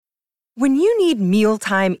When you need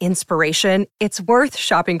mealtime inspiration, it's worth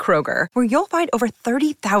shopping Kroger, where you'll find over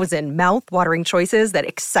 30,000 mouth-watering choices that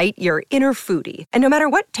excite your inner foodie. And no matter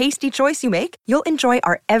what tasty choice you make, you'll enjoy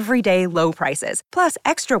our everyday low prices, plus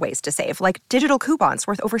extra ways to save, like digital coupons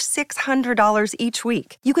worth over $600 each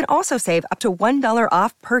week. You can also save up to $1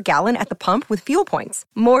 off per gallon at the pump with fuel points.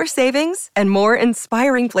 More savings and more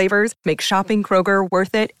inspiring flavors make shopping Kroger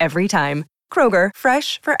worth it every time. Kroger,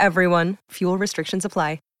 fresh for everyone. Fuel restrictions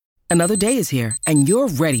apply. Another day is here, and you're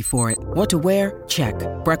ready for it. What to wear? Check.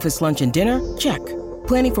 Breakfast, lunch, and dinner? Check.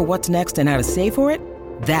 Planning for what's next and how to save for it?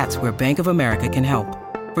 That's where Bank of America can help.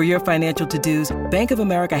 For your financial to-dos, Bank of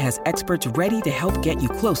America has experts ready to help get you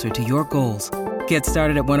closer to your goals. Get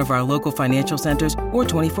started at one of our local financial centers or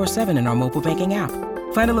 24/7 in our mobile banking app.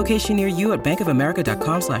 Find a location near you at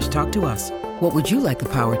bankofamerica.com/talktous. What would you like the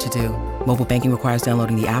power to do? Mobile banking requires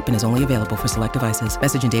downloading the app and is only available for select devices.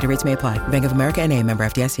 Message and data rates may apply. Bank of America N.A., member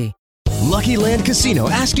FDIC. Lucky Land Casino,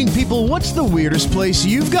 asking people, what's the weirdest place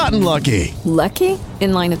you've gotten lucky? Lucky?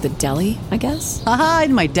 In line at the deli, I guess? Aha,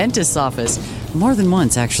 in my dentist's office. More than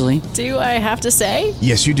once, actually. Do I have to say?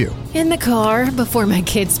 Yes, you do. In the car before my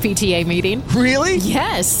kids' PTA meeting. Really?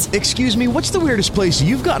 Yes. Excuse me, what's the weirdest place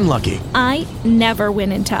you've gotten lucky? I never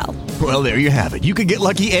win and tell. Well, there you have it. You can get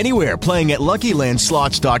lucky anywhere, playing at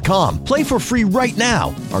LuckyLandSlots.com. Play for free right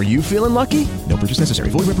now. Are you feeling lucky? No purchase necessary.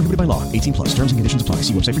 Void where prohibited by law. 18 plus. Terms and conditions apply.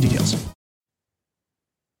 See website for details.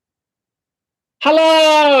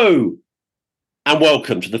 Hello! And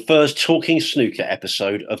welcome to the first Talking Snooker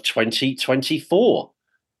episode of 2024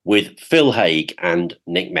 with Phil Haigh and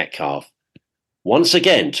Nick Metcalf. Once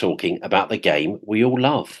again, talking about the game we all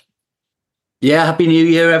love. Yeah, Happy New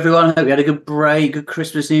Year, everyone. Hope you had a good break, good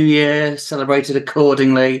Christmas, New Year, celebrated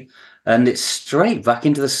accordingly. And it's straight back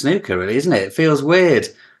into the snooker, really, isn't it? It feels weird.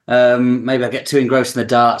 Maybe I get too engrossed in the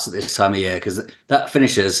darts at this time of year because that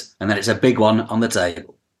finishes and then it's a big one on the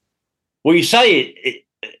table. Well, you say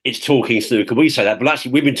it's talking snooker. We say that, but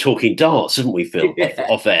actually we've been talking darts, haven't we, Phil,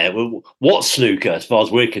 off air? Well, what's snooker as far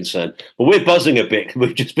as we're concerned? Well, we're buzzing a bit.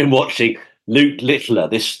 We've just been watching Luke Littler,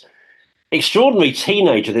 this extraordinary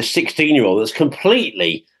teenager, this 16-year-old that's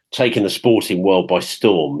completely taken the sporting world by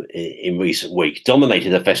storm in recent weeks,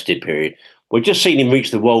 dominated the festive period. We've just seen him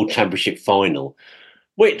reach the World Championship final,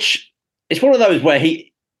 which is one of those where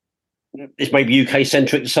it's maybe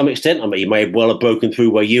UK-centric to some extent. I mean, he may well have broken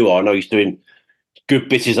through where you are. I know he's doing good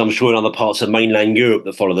business, I'm sure, in other parts of mainland Europe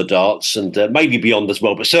that follow the darts and maybe beyond as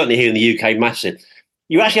well, but certainly here in the UK, massive.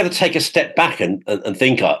 You actually have to take a step back and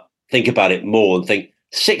think about it more and think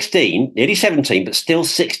 16, nearly 17, but still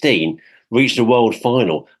 16, reached the world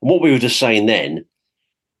final. And what we were just saying then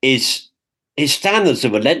is his standards are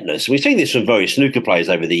relentless. We've seen this from various snooker players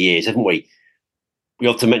over the years, haven't we? We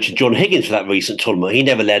often mention John Higgins for that recent tournament. He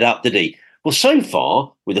never let up, did he? Well, so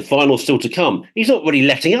far, with the final still to come, he's not really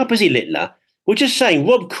letting up, is he, Littler? We're just saying,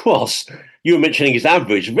 Rob Cross, you were mentioning his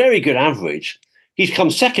average, very good average. He's come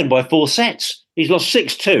second by 4 sets. He's lost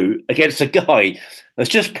 6-2 against a guy that's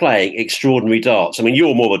just playing extraordinary darts. I mean,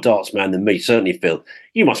 you're more of a darts man than me, certainly, Phil.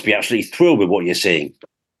 You must be absolutely thrilled with what you're seeing.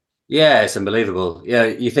 Yeah, it's unbelievable. Yeah,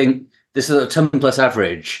 you think this is a ton plus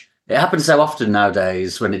average. It happens so often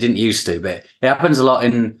nowadays when it didn't used to, but it happens a lot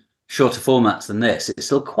in shorter formats than this. It's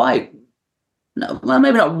still quite, well,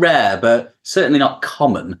 maybe not rare, but certainly not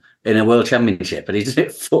common in a World Championship. And he did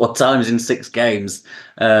it 4 times in 6 games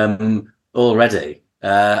already.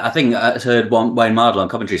 I think I heard Wayne Mardle on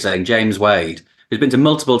commentary saying James Wade, who's been to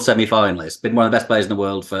multiple semi-finalists, been one of the best players in the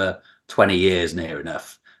world for 20 years near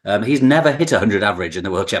enough. He's never hit 100 average in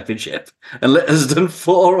the World Championship and has done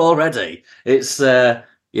 4 already. It's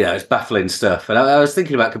it's baffling stuff. And I was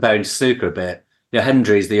thinking about comparing to snooker a bit.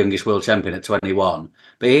 Hendry's the youngest world champion at 21,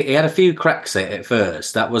 but he had a few cracks at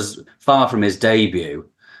first. That was far from his debut.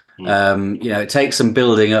 It takes some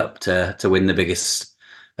building up to win the biggest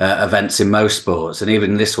events in most sports. And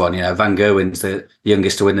even this one, Van Gerwen's the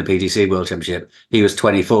youngest to win the PDC World Championship. He was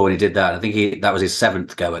 24 when he did that. I think that was his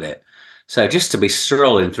 7th go at it. So just to be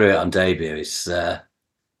strolling through it on debut, it's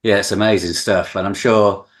amazing stuff. And I'm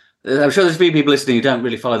sure there's a few people listening who don't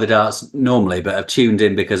really follow the darts normally, but have tuned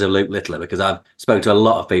in because of Luke Littler, because I've spoken to a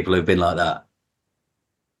lot of people who've been like that.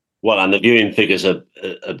 Well, and the viewing figures are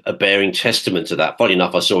bearing testament to that. Funny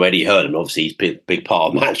enough, I saw Eddie Hearn, obviously he's a big part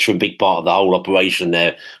of Match and big part of the whole operation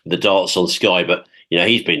there with the darts on Sky. But,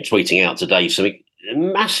 he's been tweeting out today some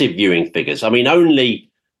massive viewing figures. I mean, only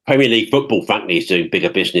Premier League football, frankly, is doing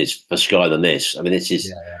bigger business for Sky than this. I mean, this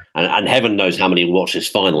is, and heaven knows how many watch this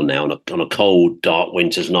final now on a cold, dark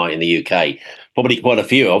winter's night in the UK. Probably quite a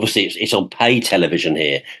few. Obviously, it's on pay television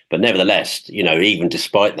here, but nevertheless, even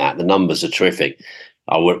despite that, the numbers are terrific.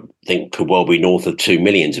 I would think could well be north of 2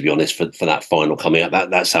 million, to be honest, for that final coming up.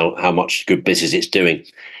 That's how much good business it's doing.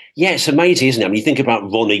 Yeah, it's amazing, isn't it? I mean, you think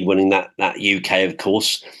about Ronnie winning that UK, of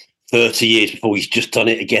course, 30 years before he's just done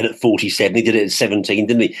it again at 47. He did it at 17,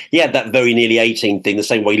 didn't he? He had that very nearly 18 thing, the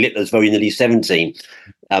same way Littler's very nearly 17.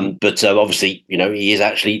 But obviously, he is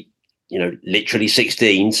actually, literally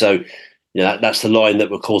 16. So, that's the line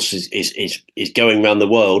that, of course, is going around the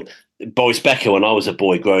world. Boris Becker, when I was a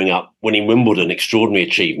boy growing up, winning Wimbledon, extraordinary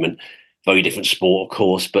achievement. Very different sport, of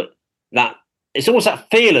course, but it's almost that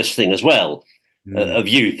fearless thing as well of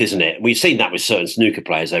youth, isn't it? We've seen that with certain snooker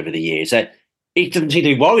players over the years. He doesn't seem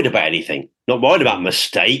to be worried about anything, not worried about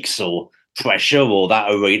mistakes or pressure or that.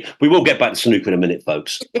 We will get back to snooker in a minute,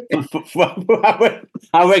 folks.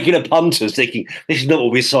 Our regular punters thinking, this is not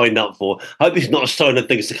what we signed up for. I hope it's not a sign of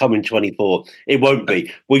things to come in 24. It won't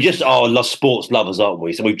be. We just are sports lovers, aren't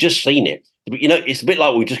we? So we've just seen it. It's a bit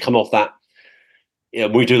like we've just come off that.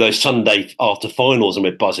 We do those Sunday after finals and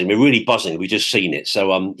we're buzzing. We're really buzzing. We've just seen it.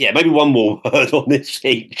 So, maybe one more word on this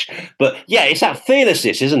each. But, yeah, it's that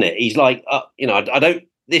fearlessness, isn't it? He's like,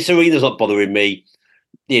 this arena's not bothering me.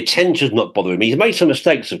 The attention's not bothering me. He's made some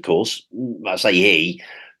mistakes, of course. I say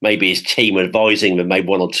maybe his team were advising them, maybe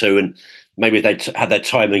one or two. And maybe if they'd had their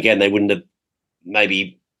time again, they wouldn't have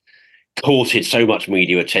maybe courted so much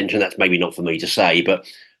media attention. That's maybe not for me to say. But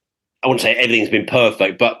I wouldn't say everything's been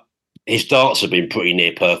perfect. But his darts have been pretty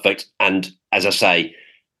near perfect. And as I say,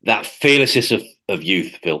 that fearlessness of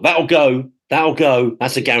youth, Phil, that'll go.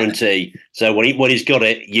 That's a guarantee. So when he's got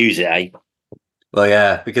it, use it, eh? Well,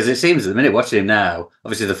 yeah, because it seems at the minute watching him now,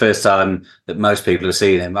 obviously the first time that most people have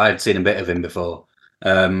seen him, I had seen a bit of him before.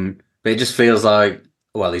 But it just feels like,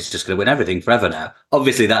 well, he's just going to win everything forever now.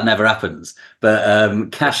 Obviously that never happens,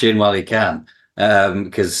 but cash in while he can.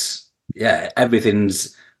 Because,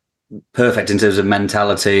 everything's perfect in terms of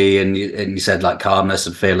mentality, and you said like calmness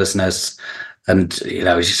and fearlessness, and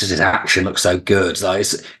it's just his action looks so good. Like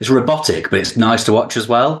it's robotic, but it's nice to watch as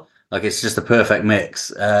well. Like it's just a perfect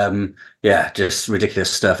mix. Just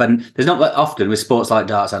ridiculous stuff. And there's not that often with sports like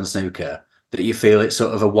darts and snooker that you feel it's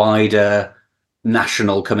sort of a wider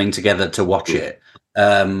national coming together to watch it.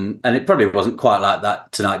 And it probably wasn't quite like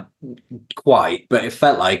that tonight, but it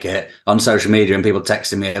felt like it on social media and people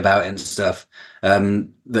texting me about it and stuff.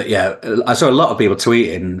 I saw a lot of people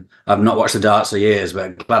tweeting, I've not watched the darts for years,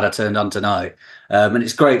 but glad I turned on tonight. And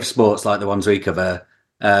it's great for sports like the ones we cover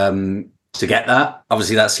to get that.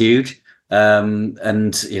 Obviously, that's huge.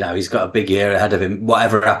 And he's got a big year ahead of him.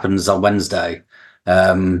 Whatever happens on Wednesday,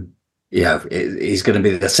 he's going to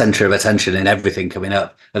be the centre of attention in everything coming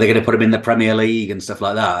up. Are they going to put him in the Premier League and stuff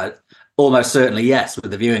like that? Almost certainly, yes, with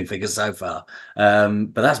the viewing figures so far.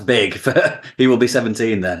 But that's big. He will be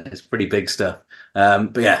 17 then. It's pretty big stuff.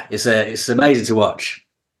 It's amazing to watch.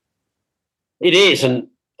 It is, and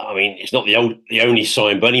I mean, it's not the only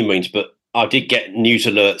sign by any means, but I did get news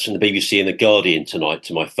alerts from the BBC and the Guardian tonight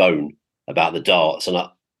to my phone about the darts, and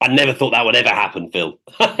I never thought that would ever happen, Phil.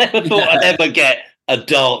 I never thought I'd ever get a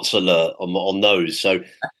darts alert on those. So,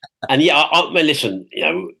 and I mean, listen,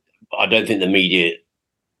 I don't think the media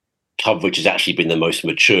coverage has actually been the most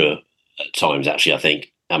mature at times. Actually, I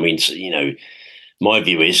think. I mean, my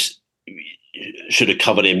view is should have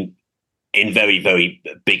covered him in very, very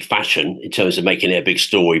big fashion in terms of making it a big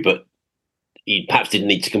story, but he perhaps didn't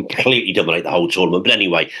need to completely dominate the whole tournament. But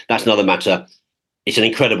anyway, that's another matter. It's an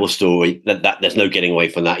incredible story. That there's no getting away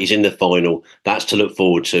from that. He's in the final. That's to look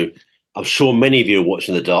forward to. I'm sure many of you are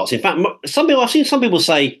watching the darts. In fact, I've seen some people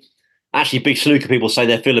say, actually big snooker people say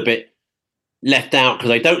they feel a bit left out because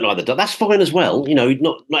they don't like the darts. That's fine as well.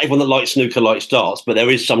 Not everyone that likes snooker likes darts, but there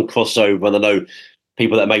is some crossover. And I know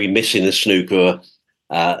people that may be missing the snooker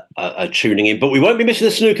are tuning in. But we won't be missing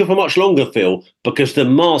the snooker for much longer, Phil, because the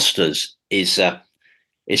Masters is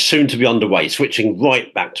soon to be underway, switching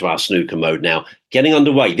right back to our snooker mode now, getting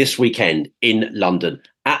underway this weekend in London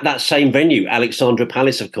at that same venue, Alexandra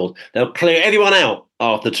Palace, of course. They'll clear everyone out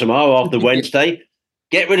after tomorrow, after Wednesday.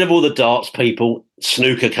 Get rid of all the darts people.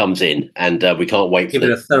 Snooker comes in, and we can't wait for it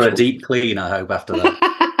a thorough deep clean, I hope, after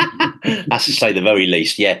that. That's to say the very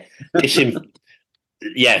least, yeah.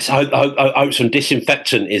 Yes, I hope some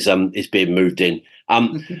disinfectant is being moved in.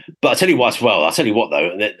 But I tell you what, though, I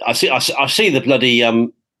see the bloody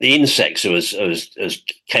the insects are as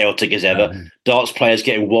chaotic as ever. Darts players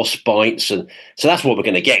getting wasp bites, and so that's what we're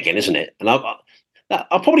going to get again, isn't it? And I'll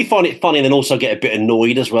probably find it funny, and then also get a bit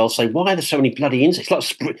annoyed as well. Say, why are there so many bloody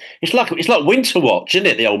insects? It's like Winter Watch, isn't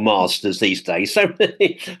it? The old Masters these days. So,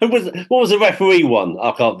 what was the referee one? I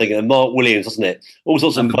can't think of it. Mark Williams, wasn't it? All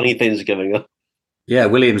sorts of funny things going on. Yeah,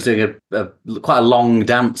 Williams doing quite a long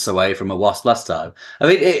dance away from a wasp last time. I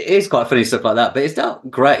mean, it is quite funny stuff like that, but it's not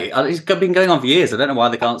great. It's been going on for years. I don't know why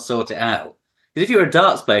they can't sort it out. Because if you're a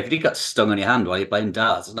darts player, if you got stung on your hand while you're playing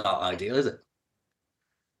darts, it's not ideal, is it?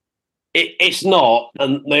 It's not,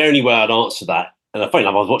 and the only way I'd answer that, and I think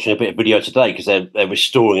I was watching a bit of video today because they're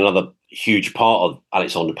restoring another huge part of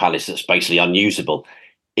Alexandra Palace that's basically unusable.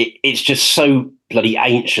 It's just so bloody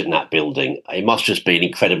ancient, that building. It must just be an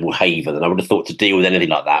incredible haven, and I would have thought to deal with anything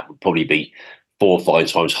like that would probably be 4 or 5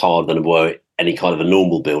 times harder than were any kind of a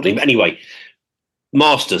normal building. But anyway,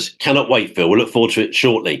 Masters, cannot wait, Phil. We'll look forward to it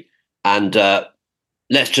shortly. And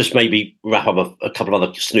let's just maybe wrap up a couple of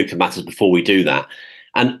other snooker matters before we do that.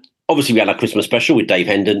 And obviously, we had our Christmas special with Dave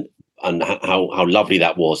Hendon, and how lovely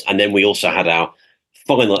that was. And then we also had our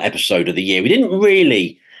final episode of the year. We didn't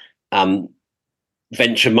really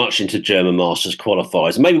venture much into German Masters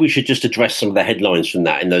qualifiers. Maybe we should just address some of the headlines from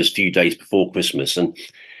that in those few days before Christmas. And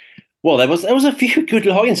well, there was a few good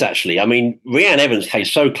lines, actually. I mean, Rhiannon Evans came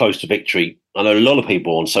so close to victory. I know a lot of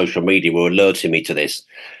people on social media were alerting me to this.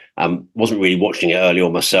 Wasn't really watching it early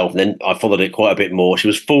on myself, and then I followed it quite a bit more. She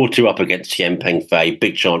was 4-2 up against Tien Peng Fei,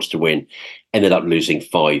 big chance to win. Ended up losing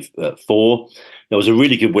 5-4. There was a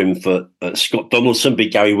really good win for Scott Donaldson,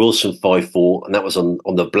 beat Gary Wilson 5-4, and that was on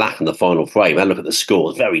the black in the final frame. And look at the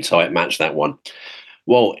score; very tight match, that one.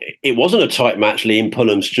 Well, it wasn't a tight match. Liam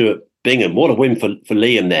Pullum, Stuart Bingham. What a win for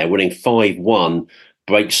Liam there, winning 5-1.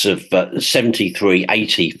 Breaks of 73,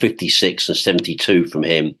 80, 56, and 72 from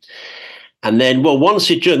him. And then, well, one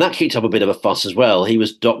Sid Jun, that kicked up a bit of a fuss as well. He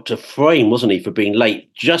was Dr. Frame, wasn't he, for being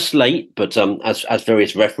late? Just late, but as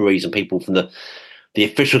various referees and people from the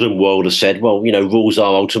officialdom world have said, well, you know, rules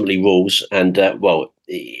are ultimately rules. And, well,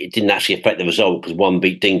 it didn't actually affect the result because one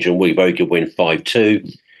beat Ding Junhui, very good win,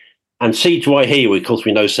 5-2. And Si Hee, of course,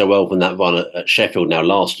 we know so well from that run at Sheffield now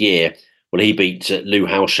last year, well, he beat Liu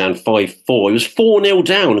Haoshan 5-4. He was 4-0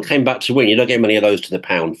 down and came back to win. You don't get many of those to the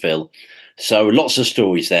pound, Phil. So lots of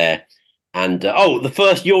stories there. And, the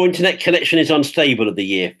first Your Internet Connection is Unstable of the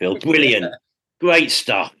year, Phil. Brilliant. Great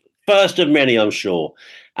stuff. First of many, I'm sure.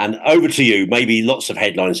 And over to you. Maybe lots of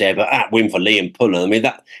headlines there, but that win for Liam Pullum. I mean,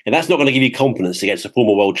 if that's not going to give you confidence against a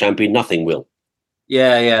former world champion, nothing will.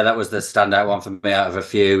 Yeah, that was the standout one for me out of a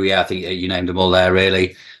few. Yeah, I think you named them all there,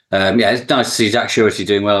 really. It's nice to see Jack Shorty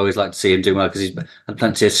doing well. I always like to see him doing well because he's had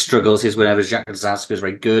plenty of struggles. His win over Jack Zask was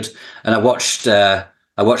very good. And I watched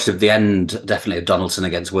at the end, definitely, of Donaldson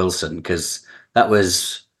against Wilson, because that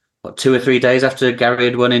was, 2 or 3 days after Gary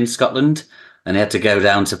had won in Scotland, and he had to go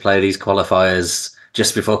down to play these qualifiers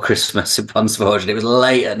just before Christmas in Ponsforge. It was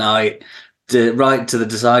late at night, right to the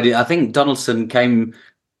deciding. I think Donaldson came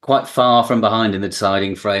quite far from behind in the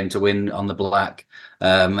deciding frame to win on the black.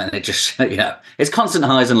 And it just, it's constant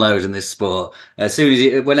highs and lows in this sport. As soon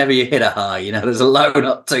as whenever you hit a high, there's a low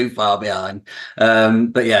not too far behind.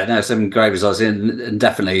 But yeah, no, some great results and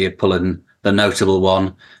definitely pulling the notable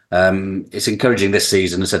one. It's encouraging this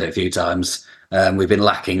season. I said it a few times. We've been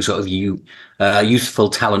lacking sort of youthful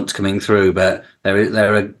talent coming through, but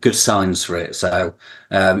there are good signs for it. So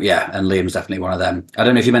and Liam's definitely one of them. I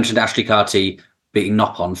don't know if you mentioned Ashley Carty beating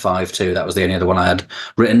Noppon 5-2. That was the only other one I had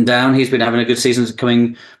written down. He's been having a good season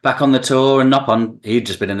coming back on the tour, and Noppon, he'd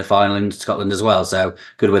just been in the final in Scotland as well. So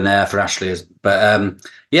good win there for Ashley. But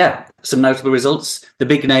some notable results. The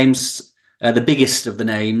big names, the biggest of the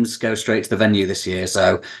names, go straight to the venue this year.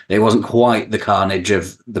 So it wasn't quite the carnage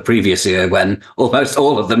of the previous year when almost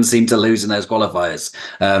all of them seemed to lose in those qualifiers.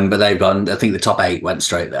 But they've gone, I think the top 8 went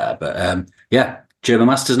straight there. But German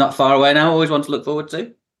Masters not far away now. Always one to look forward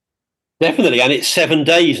to. Definitely, and it's 7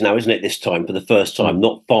 days now, isn't it, this time, for the first time,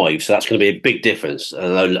 not 5. So that's going to be a big difference. A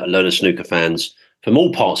load of snooker fans from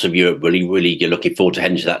all parts of Europe really you're looking forward to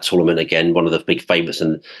heading to that tournament again. One of the big favourites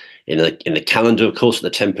in the calendar, of course, at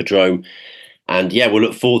the Tempodrome. And yeah, we'll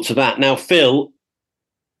look forward to that. Now, Phil,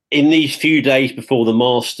 in these few days before the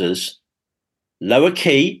Masters, lower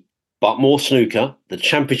key, but more snooker, the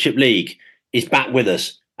Championship League is back with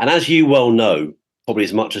us. And as you well know, probably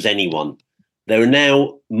as much as anyone, there are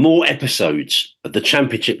now more episodes of the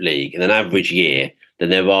Championship League in an average year than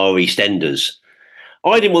there are EastEnders.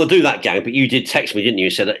 I didn't want to do that, gang, but you did text me, didn't you?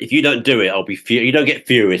 You said, if you don't do it, I'll be furious. You don't get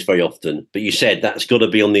furious very often, but you said that's got to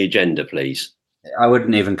be on the agenda, please. I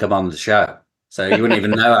wouldn't even come on the show, so you wouldn't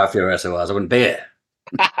even know how furious I was. I wouldn't be here.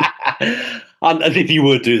 And if you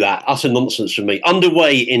would do that, utter nonsense from me.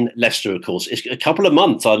 Underway in Leicester, of course. It's a couple of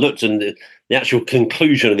months. I looked, and the actual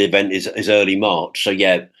conclusion of the event is early March. So,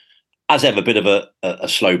 yeah, as ever, a bit of a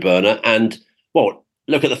slow burner. And, well,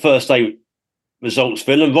 look at the first day results,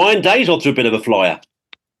 Phil. And Ryan Day's off to a bit of a flyer.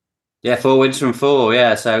 Yeah, 4 wins from 4.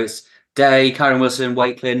 Yeah, so it's Day, Kyron Wilson,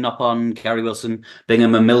 Wakelin, Noppon, Gary Wilson,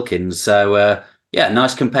 Bingham and Milkins. So,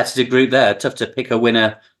 nice competitive group there. Tough to pick a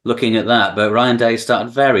winner looking at that. But Ryan Day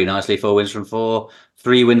started very nicely, 4 wins from 4,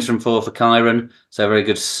 3 wins from 4 for Kyron. So very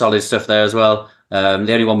good, solid stuff there as well. The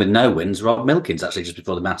only one with no wins, Rob Milkins, actually, just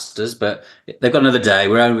before the Masters. But they've got another day.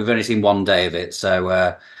 We've only seen one day of it.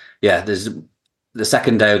 So, there's the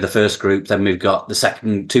second day of the first group. Then we've got the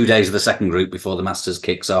second 2 days of the second group before the Masters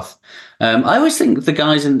kicks off. I always think the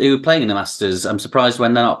guys who are playing in the Masters, I'm surprised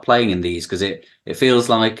when they're not playing in these because it feels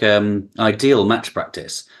like ideal match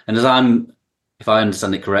practice. And if I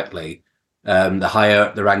understand it correctly, the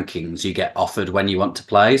higher the rankings you get offered when you want to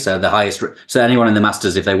play. So so anyone in the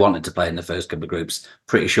Masters, if they wanted to play in the first couple of groups,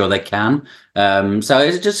 pretty sure they can. So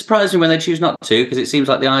it just surprised me when they choose not to, because it seems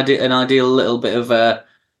like an ideal little bit of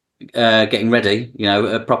getting ready,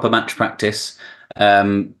 a proper match practice.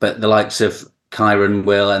 But the likes of Kyron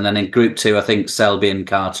will, and then in Group 2, I think Selby and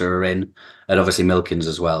Carter are in, and obviously Milkins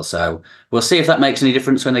as well. So we'll see if that makes any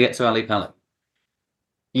difference when they get to Ali Pali.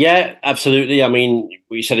 Yeah, absolutely. I mean,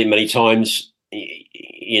 we said it many times,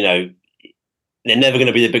 they're never going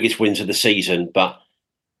to be the biggest wins of the season, but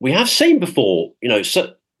we have seen before,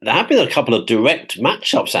 so there have been a couple of direct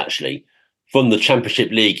matchups actually from the Championship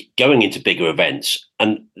League going into bigger events,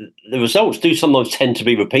 and the results do sometimes tend to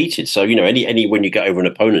be repeated. So, any win you get over an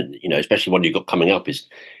opponent, especially one you've got coming up is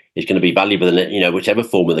going to be valuable in whichever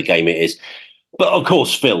form of the game it is. But of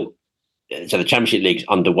course, Phil, so the Championship League's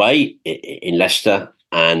underway in Leicester,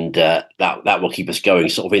 and that will keep us going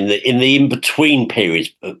sort of in the in-between periods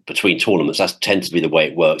between tournaments. That tends to be the way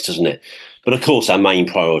it works, doesn't it? But of course, our main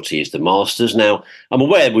priority is the Masters. Now, I'm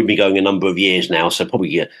aware we've been going a number of years now, so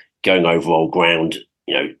probably going over old ground,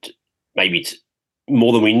 maybe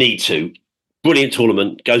more than we need to. Brilliant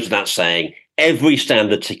tournament, goes without saying. Every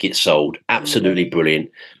standard ticket sold, absolutely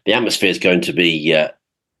brilliant. The atmosphere is going to be,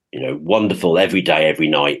 wonderful every day, every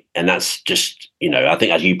night. And that's just, I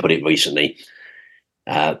think as you put it recently,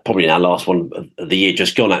 probably in our last one of the year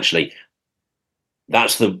just gone, actually,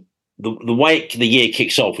 that's the way the year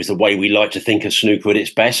kicks off is the way we like to think of snooker at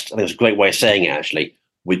its best. I think it's a great way of saying it, actually,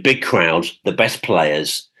 with big crowds, the best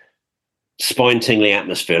players, spine-tingling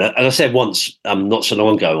atmosphere. As I said once, not so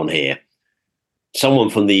long ago on here, someone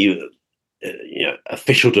from the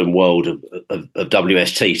officialdom world of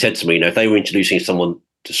WST said to me, if they were introducing someone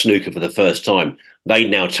to snooker for the first time, they'd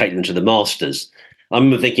now take them to the Masters. I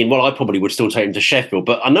remember thinking, well, I probably would still take them to Sheffield,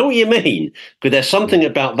 but I know what you mean, because there's something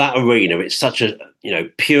about that arena. It's such a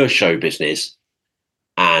pure show business,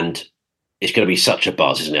 and it's going to be such a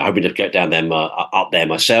buzz, isn't it? I hope to get down there, up there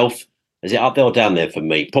myself. Is it up there or down there for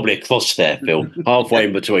me? Probably across there, Phil. Halfway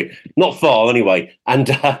in between. Not far, anyway. And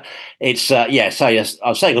it's, I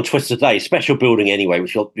was saying on Twitter today, special building anyway,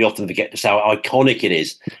 which we often forget just how iconic it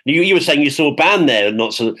is. You were saying you saw a band there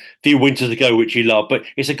not so few winters ago, which you love, but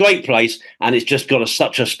it's a great place, and it's just got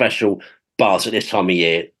such a special buzz at this time of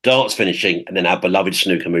year. Darts finishing, and then our beloved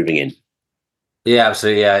snooker moving in. Yeah,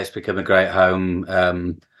 absolutely. Yeah, it's become a great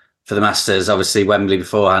home. For the Masters, obviously Wembley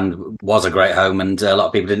beforehand was a great home, and a lot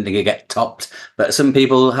of people didn't think it'd get topped. But some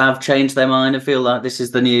people have changed their mind and feel like this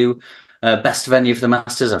is the new best venue for the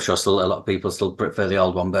Masters. I'm sure still a lot of people still prefer the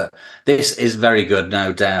old one, but this is very good,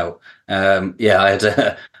 no doubt. I had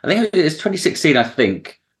I think it was 2016. I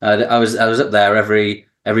think I was up there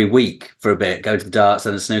every week for a bit, going to the darts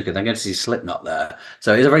and the snooker. Then going to see Slipknot there.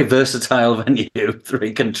 So it's a very versatile venue,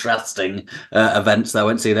 3 contrasting events that I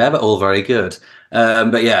went to see there, but all very good.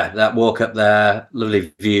 But yeah, that walk up there,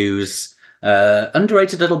 lovely views,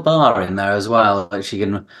 underrated little bar in there as well, which you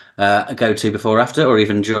can go to before, after, or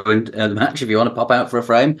even during the match if you want to pop out for a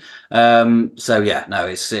frame.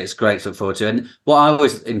 It's great to look forward to. And what I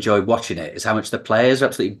always enjoy watching it is how much the players are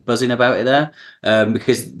absolutely buzzing about it there,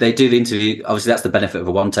 because they do the interview. Obviously, that's the benefit of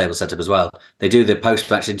a one-table setup as well. They do the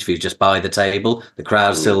post-match interview just by the table. The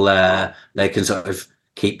crowd's still there. They can sort of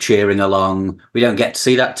keep cheering along. We don't get to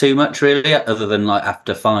see that too much, really, other than like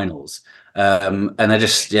after finals. And they're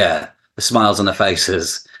just, the smiles on their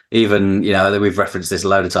faces. Even, we've referenced this a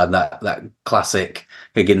load of time, that classic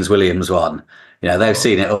Higgins-Williams one. They've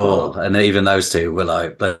seen it all. And even those two were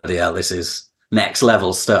like, bloody hell, this is next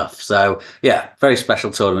level stuff. So, yeah, very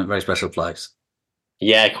special tournament, very special place.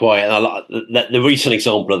 Yeah, quite. And I like the recent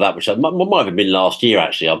example of that, which might have been last year,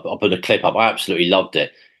 actually. I'll put a clip up. I absolutely loved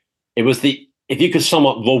it. It was if you could sum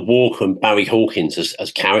up Rob Walker and Barry Hawkins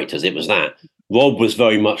as characters, it was that. Rob was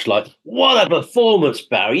very much like, what a performance,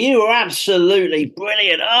 Barry. You were absolutely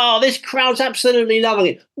brilliant. Oh, this crowd's absolutely loving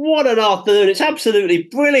it. What an afternoon. It's absolutely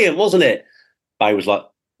brilliant, wasn't it? Barry was like,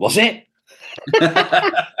 was it?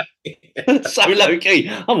 So low key.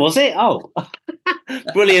 Oh, was it? Oh,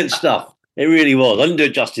 brilliant stuff. It really was. I didn't do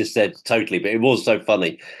it justice there totally, but it was so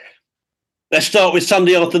funny. Let's start with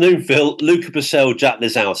Sunday afternoon, Phil. Luca Purcell, Jack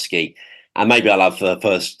Lisowski. And maybe I'll have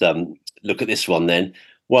first look at this one then.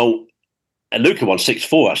 Well, Luca won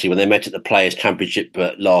 6-4 actually when they met at the Players' Championship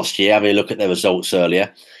last year. Having a look at their results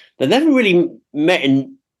earlier. They never really met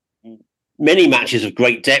in many matches of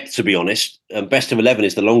great depth, to be honest. Best of 11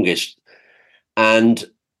 is the longest. And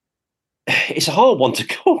it's a hard one to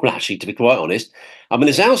call, actually, to be quite honest. I mean,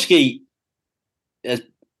 Lisowski has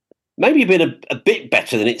maybe been a bit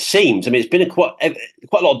better than it seems. I mean, it's been quite a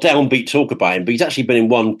lot of downbeat talk about him, but he's actually been in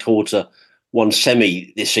one quarter, one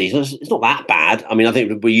semi this season. It's not that bad. I mean, I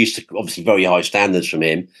think we're used to obviously very high standards from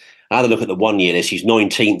him. I had a look at the 1 year list. He's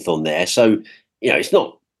 19th on there. So, it's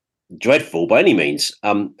not dreadful by any means.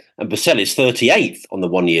 And Purcell is 38th on the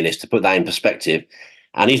 1 year list, to put that in perspective.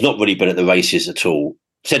 And he's not really been at the races at all.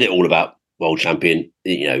 Said it all about world champion.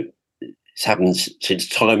 It's happened since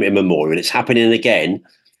time immemorial. It's happening again,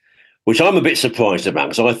 which I'm a bit surprised about,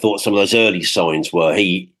 because I thought some of those early signs were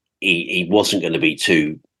he wasn't going to be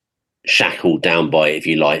too shackled down by it, if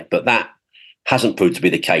you like. But that hasn't proved to be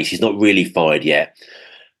the case. He's not really fired yet.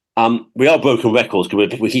 We are broken records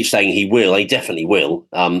because we keep saying he will. He definitely will.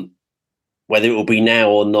 Whether it will be now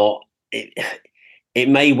or not, it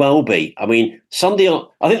may well be. I mean,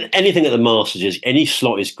 I think anything at the Masters any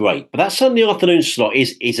slot is great, but that Sunday afternoon slot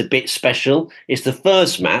is a bit special. It's the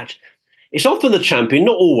first match. It's often the champion,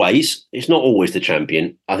 not always. It's not always the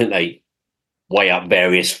champion. I think they weigh up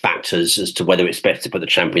various factors as to whether it's better to put the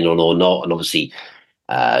champion on or not, and obviously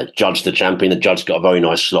judge the champion. The judge's got a very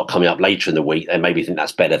nice slot coming up later in the week. They maybe think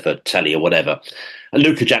that's better for telly or whatever. And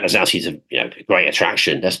Luca Jack Lisowski is a great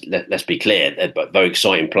attraction. Let's be clear. They're very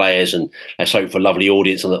exciting players, and let's hope for a lovely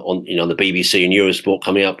audience on the BBC and Eurosport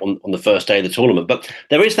coming up on the first day of the tournament. But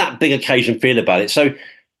there is that big occasion feel about it. So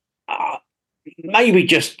maybe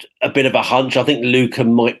just a bit of a hunch. I think Luca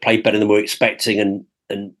might play better than we're expecting,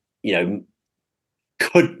 and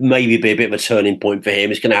could maybe be a bit of a turning point for him.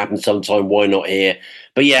 It's going to happen sometime. Why not here?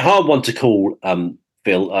 But yeah, hard one to call,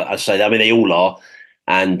 Phil. I say that. I mean, they all are,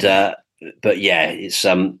 and but yeah, it's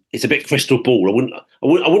a bit crystal ball. I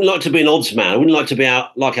wouldn't like to be an odds man. I wouldn't like to be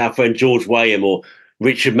out like our friend George Wayham or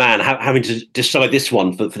Richard Mann having to decide this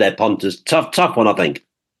one for their punters. Tough one, I think.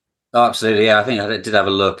 Oh, absolutely. Yeah, I think I did have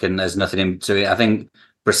a look, and there's nothing into it. I think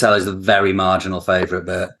Purcell is the very marginal favourite,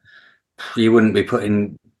 but you wouldn't be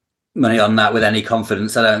putting money on that with any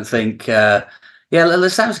confidence, I don't think.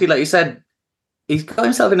 Lisowski, like you said, he's got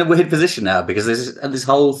himself in a weird position now, because there's this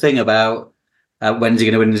whole thing about when's he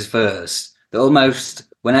going to win his first. That almost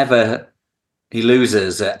whenever he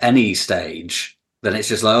loses at any stage, then it's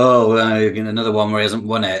just like, another one where he hasn't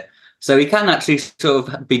won it. So he can actually sort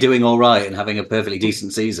of be doing all right and having a perfectly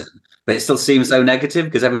decent season. But it still seems so negative,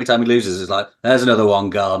 because every time he loses, it's like, there's another one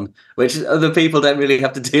gone, which other people don't really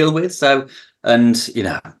have to deal with. So, and,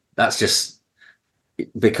 that's just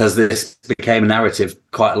because this became a narrative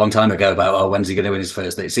quite a long time ago about, when's he going to win his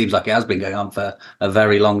first? It seems like it has been going on for a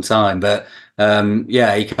very long time. But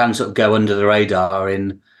he can sort of go under the radar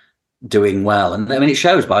in doing well. And I mean, it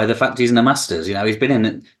shows by the fact he's in the Masters. He's been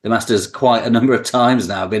in the Masters quite a number of times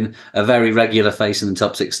now, been a very regular face in the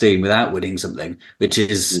top 16 without winning something, which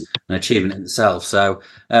is an achievement in itself. So,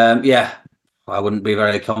 I wouldn't be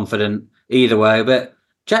very confident either way. But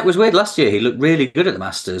Jack was weird last year. He looked really good at the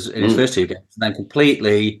Masters in his first two games, and then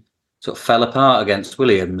completely sort of fell apart against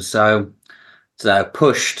Williams. So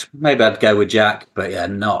pushed. Maybe I'd go with Jack, but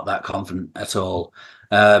not that confident at all.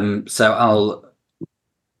 So I'll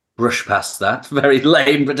brush past that very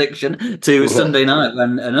lame prediction to Sunday night,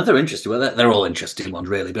 when another interesting. Well, they're all interesting ones,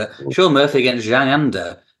 really. But Sean Murphy against Zhang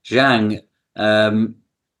Anda. Zhang.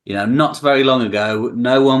 Not very long ago,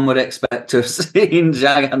 no one would expect to have seen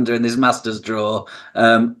Zhang Anda in this Masters draw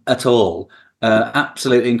at all.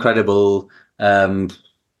 Absolutely incredible,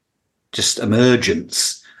 just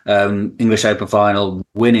emergence. English Open final,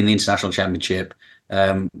 winning the International Championship,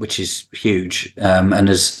 which is huge, and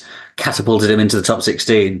has catapulted him into the top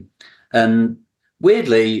 16. And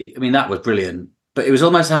weirdly, I mean, that was brilliant, but it was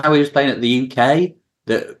almost how he was playing at the UK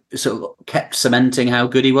that sort of kept cementing how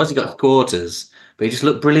good he was. He got the quarters, but he just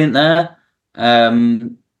looked brilliant there.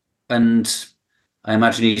 And I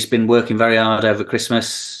imagine he's been working very hard over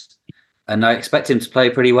Christmas, and I expect him to play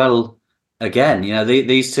pretty well again.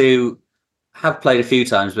 These two have played a few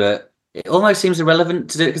times, but it almost seems irrelevant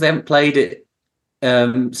to do it because they haven't played it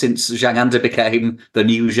since Zhang Anda became the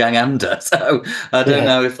new Zhang Anda. So I don't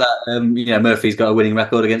know if that, Murphy's got a winning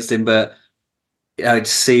record against him, but it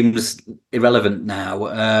seems irrelevant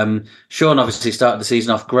now. Sean obviously started the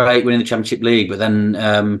season off great, winning the Championship League, but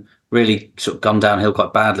then really sort of gone downhill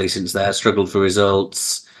quite badly since there, struggled for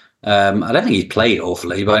results. I don't think he's played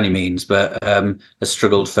awfully by any means, but has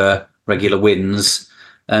struggled for regular wins.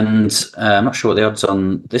 And I'm not sure what the odds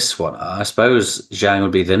on this one are. I suppose Zhang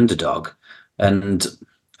would be the underdog, and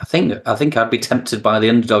I think I'd be tempted by the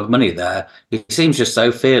underdog money there. He seems just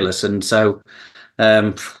so fearless and so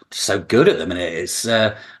good at the minute. It's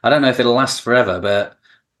I don't know if it'll last forever, but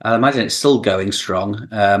I imagine it's still going strong.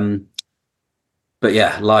 But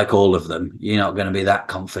yeah, like all of them, you're not going to be that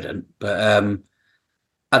confident. But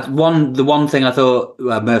the one thing I thought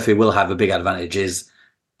Murphy will have a big advantage is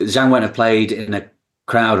Zhang won't have played in a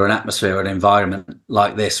crowd or an atmosphere or an environment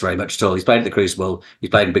like this very much at all. He's played at the Crucible, he's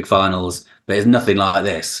played in big finals, but it's nothing like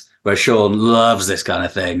this. Whereas Sean loves this kind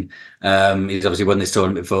of thing. He's obviously won this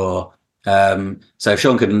tournament before. So if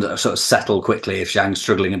Sean can sort of settle quickly, if Zhang's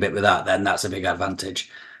struggling a bit with that, then that's a big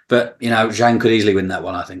advantage. But, Zhang could easily win that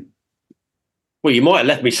one, I think. Well, you might have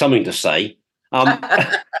left me something to say. What?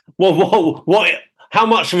 How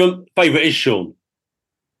much of a favourite is Sean?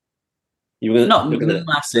 Not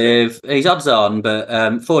massive. He's odds on, but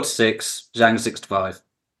 4-6, Zhang 6-5.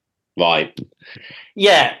 Right.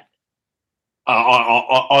 Yeah.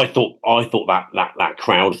 I thought that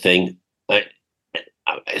crowd thing.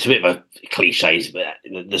 It's a bit of a cliche,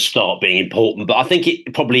 the start being important, but I think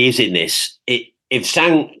it probably is in this. If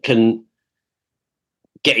Zhang can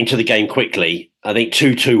get into the game quickly, I think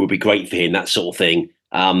 2-2 would be great for him, that sort of thing.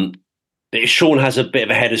 But if Sean has a bit of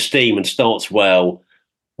a head of steam and starts well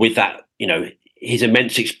with that, his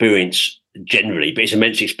immense experience generally, but his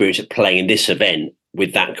immense experience at playing in this event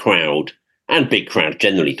with that crowd and big crowd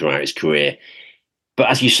generally throughout his career. But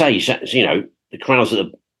as you say, the crowds at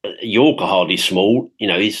York are hardly small.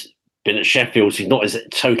 He's been at Sheffield, so he's not as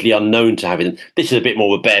totally unknown to having. This is a bit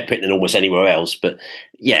more of a bear pit than almost anywhere else. But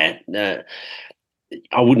yeah,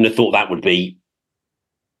 I wouldn't have thought that would be,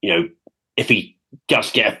 if he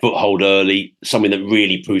just get a foothold early, something that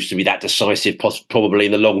really proves to be that decisive, probably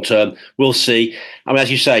in the long term. We'll see. I mean,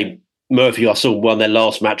 as you say, Murphy, I saw won their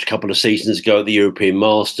last match a couple of seasons ago at the European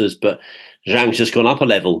Masters, but Zhang's just gone up a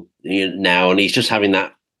level now, and he's just having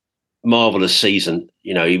that marvellous season.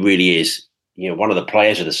 He really is, one of the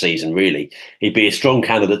players of the season, really. He'd be a strong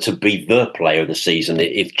candidate to be the player of the season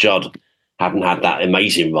if Judd hadn't had that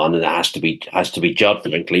amazing run, and it has to be Judd,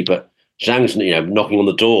 frankly, but Zhang's, knocking on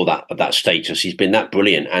the door of that status. He's been that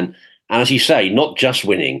brilliant. And as you say, not just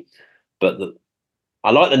winning, but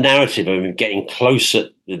I like the narrative of him getting closer.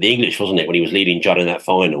 The English, wasn't it, when he was leading Judd in that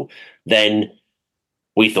final? Then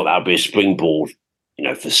we thought that would be a springboard,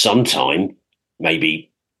 for some time,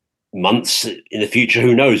 maybe months in the future,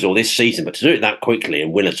 who knows, or this season. But to do it that quickly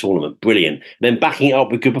and win a tournament, brilliant. And then backing it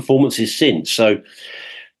up with good performances since. So,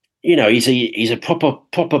 he's a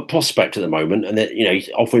proper prospect at the moment, and that he's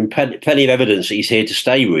offering plenty of evidence that he's here to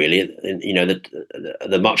stay. Really, and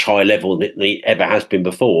the much higher level than he ever has been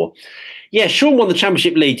before. Yeah, Sean won the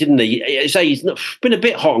Championship League, didn't he? He's been a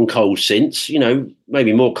bit hot and cold since.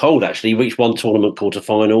 Maybe more cold actually. He reached one tournament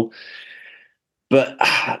quarter-final, but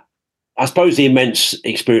I suppose the immense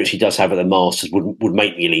experience he does have at the Masters would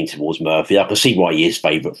make me lean towards Murphy. I can see why he is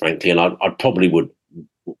favourite, frankly, and I probably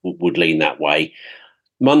would lean that way.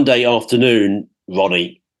 Monday afternoon,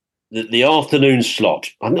 Ronnie, the afternoon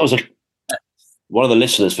slot. I think that was one of the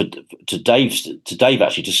listeners to Dave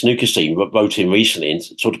actually, to Snooker Scene, wrote in recently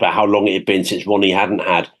and talked about how long it had been since Ronnie hadn't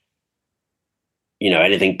had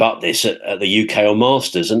anything but this at the UK or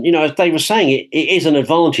Masters. And as Dave was saying, it is an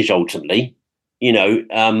advantage ultimately.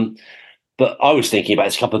 But I was thinking about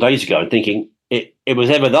this a couple of days ago and thinking it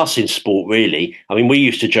was ever thus in sport, really. I mean, we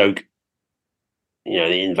used to joke,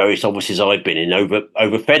 in various offices I've been in over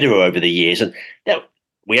Federer over the years, and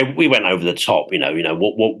we went over the top.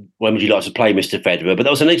 When would you like to play, Mr. Federer? But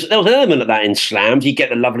there was an element of that in slams. You get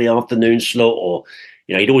the lovely afternoon slot, or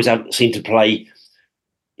he'd always seem to play,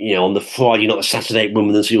 on the Friday, not the Saturday at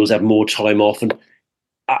Wimbledon, so he always have more time off. And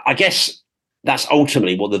I guess that's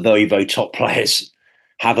ultimately what the very, very top players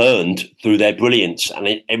have earned through their brilliance. And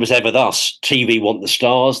it was ever thus. TV want the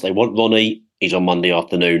stars. They want Ronnie. He's on Monday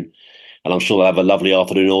afternoon. And I'm sure they'll have a lovely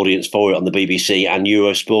afternoon audience for it on the BBC and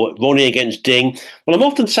Eurosport. Ronnie against Ding. Well, I'm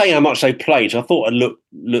often saying how much they played, so I thought I'd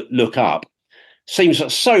look up. Seems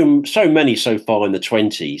like so many so far in the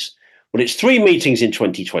 20s. Well, it's 3 meetings in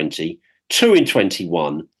 2020, 2 in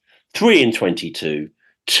 21, 3 in 22,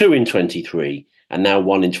 2 in 23, and now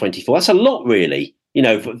 1 in 24. That's a lot, really.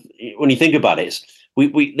 When you think about it,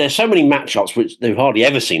 there's so many matchups which they hardly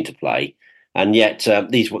ever seem to play. And yet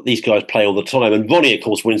these guys play all the time. And Ronnie, of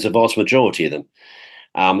course, wins the vast majority of them.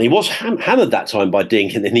 He was hammered that time by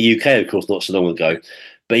Ding in the UK, of course, not so long ago.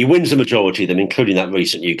 But he wins the majority of them, including that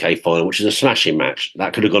recent UK final, which is a smashing match.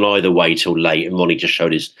 That could have gone either way till late, and Ronnie just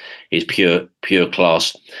showed his pure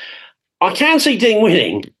class. I can see Ding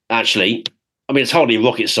winning, actually. I mean, it's hardly a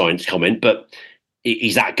rocket science comment, but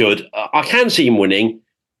he's that good. I can see him winning.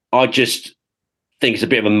 I just think it's a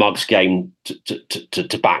bit of a mug's game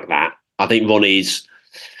to back that. I think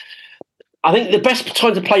the best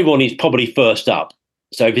time to play Ronnie is probably first up.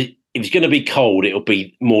 So if it's going to be cold, it'll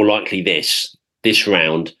be more likely this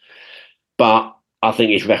round. But I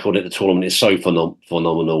think his record at the tournament is so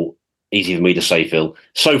phenomenal. Easy for me to say, Phil.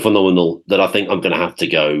 So phenomenal that I think I'm going to have to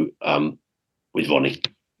go with Ronnie.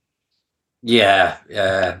 Yeah.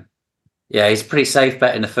 He's a pretty safe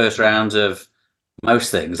bet in the first round of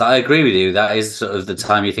most things. I agree with you. That is sort of the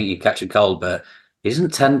time you think you catch a cold, but he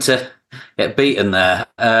doesn't tend to get beaten there.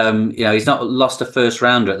 He's not lost a first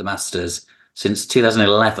rounder at the Masters since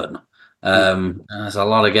 2011. There's a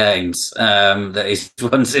lot of games that he's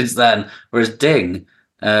won since then. Whereas Ding,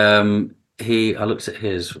 I looked at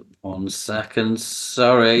his 1 second.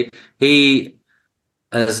 Sorry, he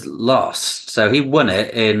has lost. So he won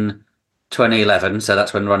it in 2011. So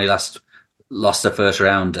that's when Ronnie last lost a first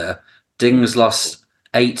rounder. Ding's lost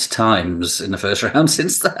 8 times in the first round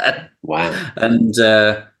since then. Wow. And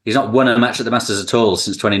he's not won a match at the Masters at all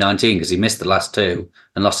since 2019 because he missed the last 2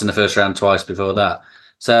 and lost in the first round twice before that.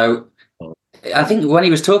 So I think when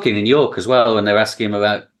he was talking in York as well, when they were asking him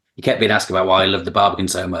about, he kept being asked about why he loved the Barbican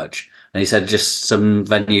so much. And he said just some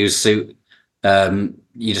venues suit,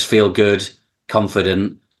 you just feel good,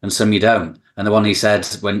 confident, and some you don't. And the one he said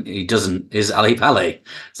when he doesn't is Ali Pali.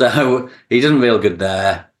 So he doesn't feel good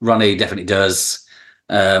there. Ronnie definitely does.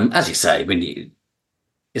 As you say, I mean,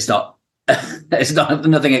 it's not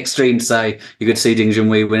nothing extreme to say. You could see Ding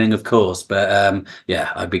Junhui winning, of course. But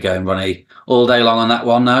I'd be going Ronnie all day long on that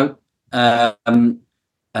one now. And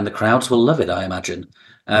the crowds will love it, I imagine.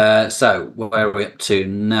 So where are we up to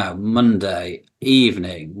now? Monday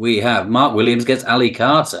evening, we have Mark Williams against Ali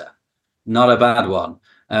Carter. Not a bad one.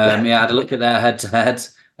 I had a look at their head-to-head.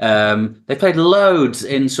 They played loads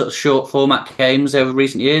in sort of short format games over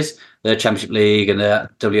recent years. The Championship League and the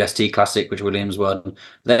WST Classic, which Williams won.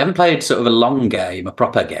 They haven't played sort of a long game, a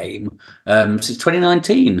proper game, since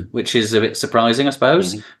 2019, which is a bit surprising, I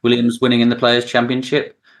suppose. Mm-hmm. Williams winning in the Players'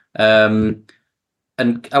 Championship. And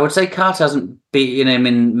I would say Carter hasn't beaten him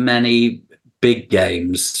in many big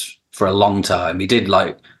games for a long time. He did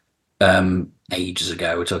ages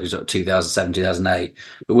ago. We're talking sort of 2007, 2008.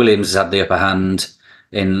 But Williams has had the upper hand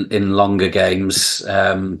in longer games.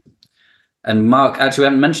 And Mark, actually, we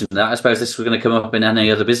haven't mentioned that. I suppose this was going to come up in any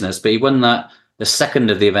other business, but he won the second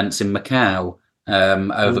of the events in Macau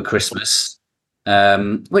over Christmas,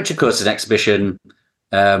 which, of course, is an exhibition.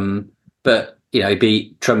 But, he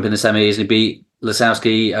beat Trump in the semis and he beat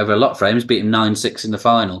Lasowski over a lot of frames, beat him 9-6 in the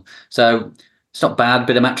final. So it's not bad,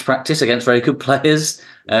 bit of match practice against very good players.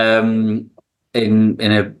 It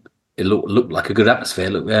looked like a good atmosphere.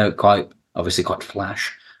 Looked quite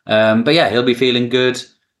flash. He'll be feeling good.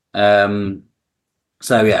 I'd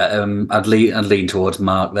lean towards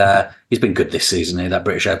Mark there. He's been good this season. That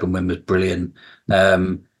British Open win was brilliant.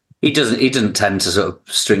 He doesn't tend to sort of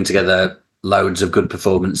string together loads of good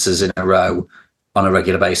performances in a row on a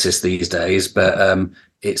regular basis these days, but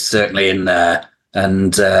it's certainly in there.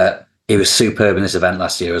 And he was superb in this event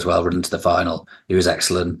last year as well, running to the final. He was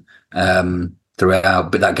excellent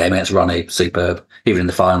throughout, but that game against Ronnie, superb. Even in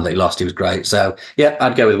the final that he lost, he was great. So,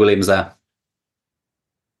 I'd go with Williams there.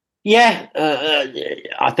 Yeah,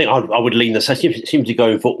 I think I would lean the same. Seems to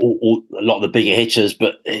go for a lot of the bigger hitters,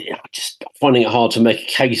 but just finding it hard to make a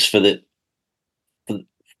case for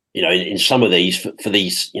in some of these for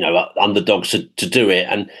these underdogs to do it,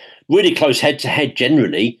 and really close head to head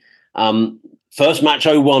generally. First match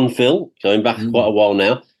 0-1, Phil, going back quite a while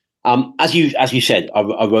now. As you said, I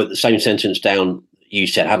wrote the same sentence down. You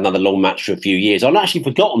said had another long match for a few years. I'd actually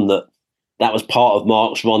forgotten that was part of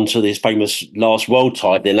Mark's run to this famous last world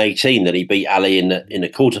title in 2018 that he beat Ali in the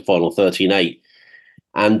quarterfinal 13-8.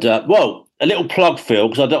 And a little plug, Phil,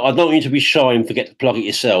 because I don't want you to be shy and forget to plug it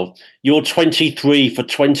yourself. You're 23 for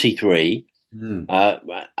 23.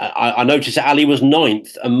 I noticed that Ali was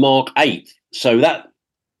 9th and Mark 8th. So that,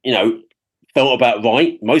 felt about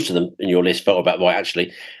right. Most of them in your list felt about right,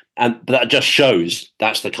 actually. But that just shows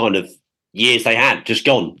that's the kind of years they had just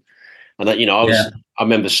gone. And that, I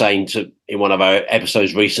remember saying in one of our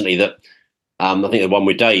episodes recently that I think the one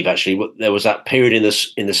with Dave, actually, there was that period in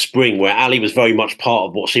the spring where Ali was very much part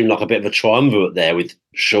of what seemed like a bit of a triumvirate there with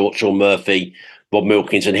Sean Murphy, Bob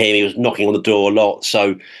Milkins, and him. He was knocking on the door a lot.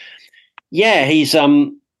 So, he's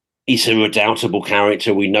a redoubtable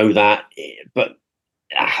character. We know that. But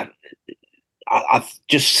I've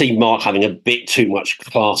just seen Mark having a bit too much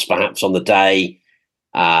class, perhaps, on the day.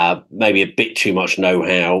 Maybe a bit too much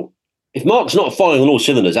know-how. if Mark's not firing on all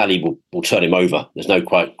cylinders, Ali will turn him over. There's no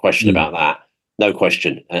question about that. No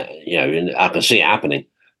question. And I can see it happening.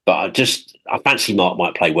 But I fancy Mark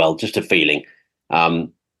might play well. Just a feeling.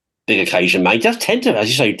 Big occasion, mate. He does tend to, as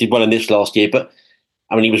you say, did well in this last year. But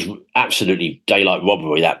I mean, he was absolutely daylight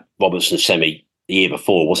robbery, that Robertson semi the year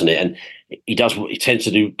before, wasn't it? And he tends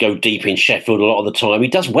to go deep in Sheffield a lot of the time. He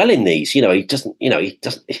does well in these. He doesn't.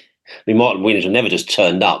 I mean, Martin Williams have never just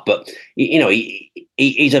turned up, but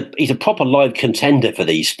he's a proper live contender for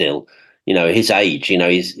these still. His age,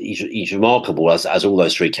 he's remarkable as all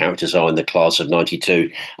those three characters are in the class of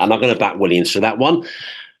 '92. And I'm going to back Williams for that one.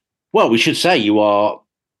 Well, we should say you are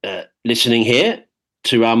listening here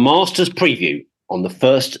to our Masters preview on the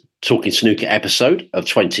first Talking Snooker episode of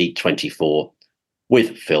 2024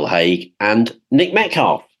 with Phil Haigh and Nick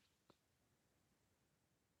Metcalf.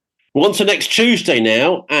 We're on to next Tuesday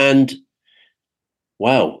now, and,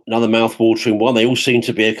 well, another mouth-watering one. They all seem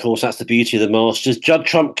to be, of course, that's the beauty of the Masters. Judd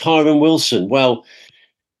Trump, Kyron Wilson. Well,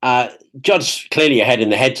 Judd's clearly ahead in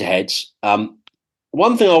the head-to-heads.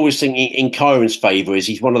 One thing I always think in Kyron's favour is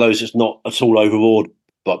he's one of those that's not at all overawed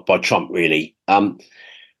by Trump, really.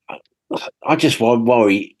 I just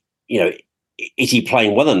worry, is he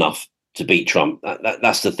playing well enough to beat Trump?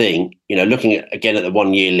 That's the thing. Looking again at the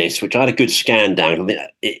 1 year list, which I had a good scan down. I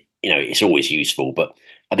think it's always useful, but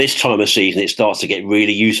at this time of season, it starts to get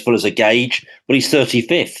really useful as a gauge. But he's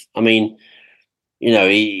 35th. I mean,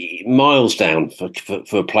 he miles down for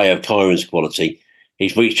a player of Kyron's quality.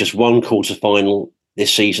 He's reached just one quarter-final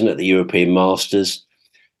this season at the European Masters,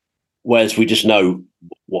 whereas we just know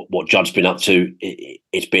what Judd's been up to.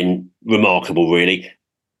 It's been remarkable, really.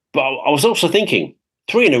 But I was also thinking,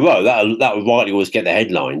 3 in a row, that would rightly always get the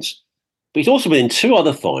headlines. But he's also been in 2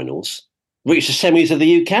 other finals, reached the semis of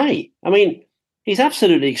the UK. I mean, he's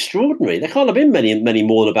absolutely extraordinary. There can't have been many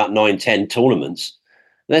more than about 9-10 tournaments.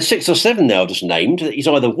 There's 6 or 7 now just named that he's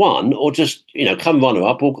either won or just, come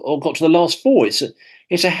runner-up or got to the last 4.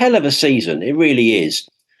 It's a hell of a season. It really is.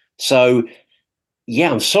 So,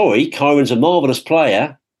 yeah, I'm sorry. Kyron's a marvellous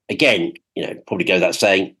player. Again, probably goes without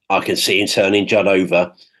saying, I can see him turning Judd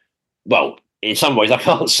over. Well, in some ways, I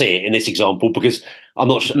can't see it in this example because I'm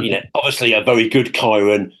not sure, obviously a very good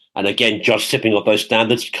Kyron. And again, Judd tipping off those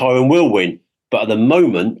standards, Kyron will win. But at the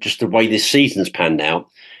moment, just the way this season's panned out,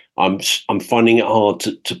 I'm finding it hard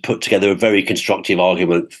to put together a very constructive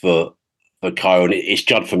argument for Kyron. It's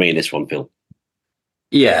Judd for me in this one, Phil.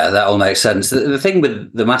 Yeah, that all makes sense. The thing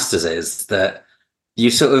with the Masters is that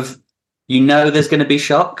you there's going to be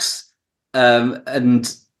shocks,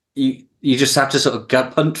 and you just have to sort of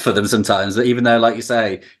gut punt for them sometimes. Even though, like you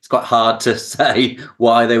say, it's quite hard to say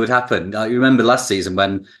why they would happen. You remember last season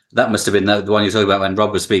when that must have been the one you're talking about when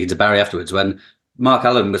Rob was speaking to Barry afterwards, when Mark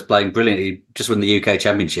Allen was playing brilliantly, just won the UK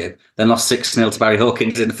Championship, then lost 6-0 to Barry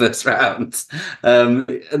Hawkins in the first round. And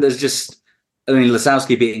there's just...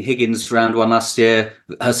 Lasowski beating Higgins round 1 last year,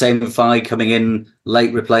 Hossein Fai coming in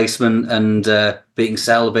late replacement and beating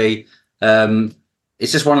Selby.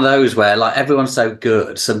 It's just one of those where, like, everyone's so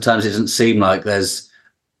good. Sometimes it doesn't seem like there's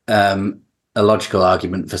a logical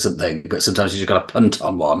argument for something, but sometimes you just got to punt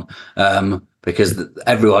on one because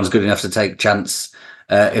everyone's good enough to take chance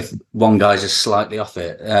if one guy's just slightly off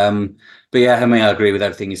it. But yeah, I agree with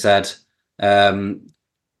everything you said.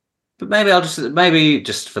 But maybe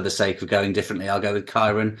just for the sake of going differently, I'll go with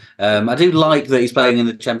Kyron. I do like that he's playing in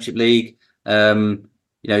the Championship League.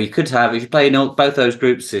 You could have, if you play in both those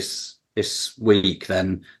groups this week,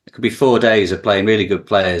 then it could be 4 days of playing really good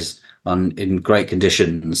players in great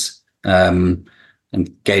conditions and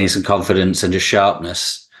gaining some confidence and just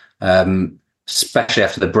sharpness. Especially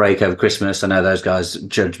after the break over Christmas. I know those guys.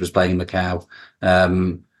 Judge was playing in Macau,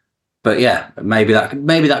 but yeah, maybe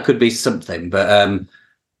that could be something. But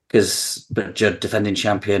Judd defending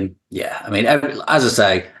champion, yeah. As I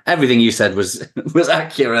say, everything you said was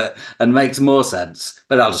accurate and makes more sense.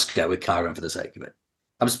 But I'll just go with Kyron for the sake of it.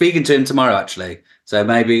 I'm speaking to him tomorrow, actually, so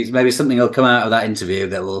maybe something will come out of that interview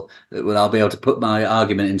that I'll be able to put my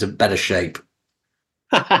argument into better shape.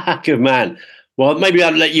 Good man. Well, maybe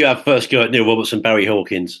I'll let you have first go at Neil Robertson, Barry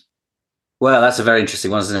Hawkins. Well, that's a very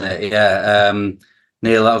interesting one, isn't it? Yeah.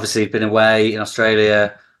 Neil obviously been away in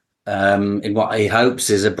Australia. In what he hopes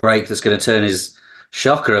is a break that's going to turn his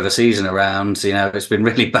shocker of a season around. It's been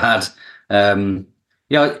really bad.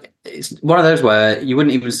 It's one of those where you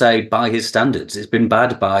wouldn't even say by his standards. It's been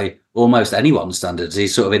bad by almost anyone's standards.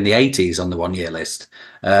 He's sort of in the 80s on the 1 year list.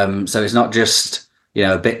 So it's not just,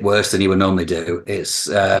 a bit worse than he would normally do. It's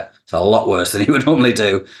a lot worse than he would normally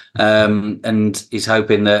do. And he's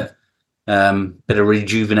hoping that bit of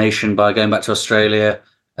rejuvenation by going back to Australia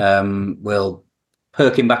will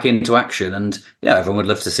perking back into action. And yeah, everyone would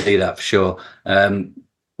love to see that for sure.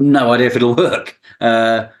 No idea if it'll work.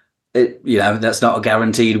 That's not a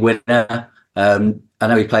guaranteed winner. I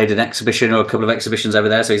know he played an exhibition or a couple of exhibitions over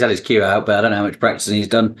there, so he's had his cue out, but I don't know how much practicing he's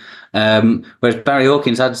done. Whereas Barry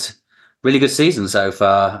Hawkins had really good season so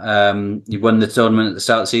far. He won the tournament at the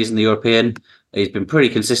start of the season, the European. He's been pretty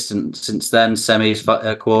consistent since then, semis,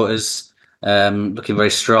 quarters, looking very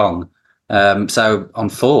strong. So on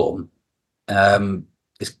form,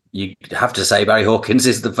 you have to say Barry Hawkins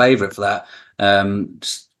is the favourite for that.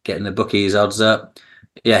 Just getting the bookies odds up.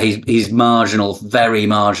 Yeah, he's marginal, very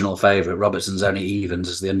marginal favourite. Robertson's only evens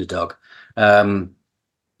as the underdog.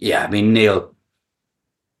 Yeah, I mean, Neil.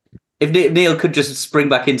 If Neil could just spring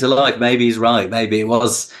back into life, maybe he's right. Maybe it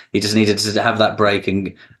was he just needed to have that break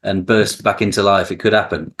and burst back into life. It could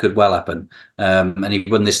happen, could well happen. And he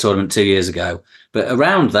won this tournament 2 years ago. But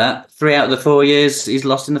around that, 3 out of the 4 years, he's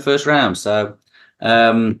lost in the first round. So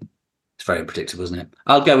it's very unpredictable, isn't it?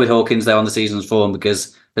 I'll go with Hawkins though on the season's form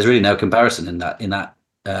because there's really no comparison in that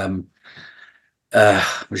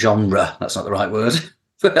genre. That's not the right word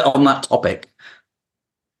on that topic.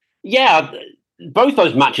 Yeah. Both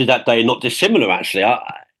those matches that day are not dissimilar, actually. I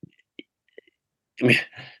mean,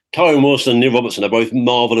 Karen Wilson and Neil Robertson are both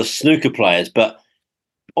marvellous snooker players, but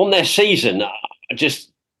on their season,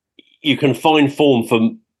 you can find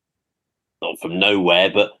form not from nowhere,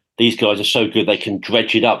 but these guys are so good they can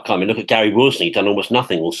dredge it up. I mean, look at Gary Wilson; he's done almost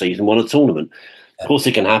nothing all season, won a tournament. Of course,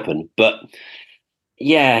 it can happen, but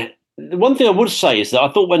yeah, the one thing I would say is that I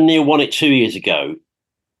thought when Neil won it 2 years ago.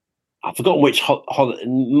 I've forgotten which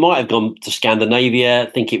might have gone to Scandinavia, I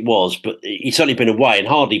think it was, but he's certainly been away and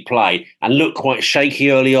hardly played and looked quite shaky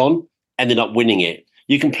early on, ended up winning it.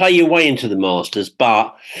 You can play your way into the Masters,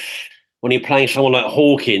 but when you're playing someone like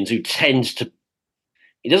Hawkins, he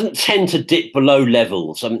doesn't tend to dip below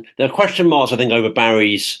levels. There are question marks, I think, over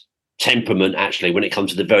Barry's temperament, actually, when it comes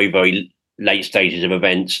to the very, very late stages of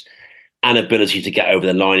events and ability to get over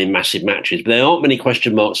the line in massive matches. But there aren't many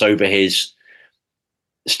question marks over his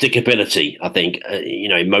stickability, I think,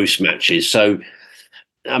 in most matches. So,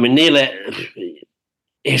 I mean, Neil,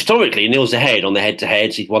 historically, Neil's ahead on the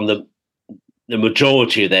head-to-heads. He's won the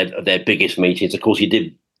majority of their biggest meetings. Of course,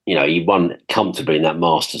 he won comfortably in that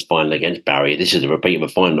Masters final against Barry. This is a repeat of a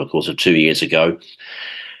final, of course, of 2 years ago.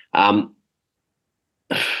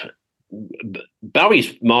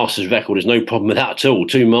 Barry's Masters record is no problem with that at all.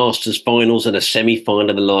 2 Masters finals and a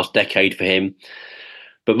semi-final in the last decade for him.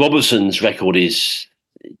 But Robertson's record is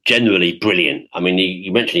generally brilliant. I mean,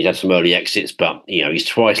 you mentioned he's had some early exits, but he's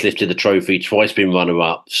twice lifted the trophy, twice been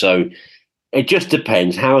runner-up. So it just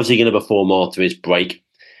depends. How is he going to perform after his break?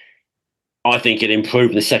 I think it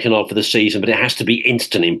improved in the second half of the season, but it has to be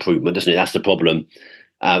instant improvement, doesn't it? That's the problem,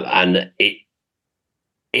 and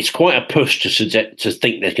it's quite a push to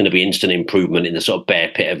think there's going to be instant improvement in the sort of bear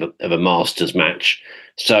pit of a Masters match.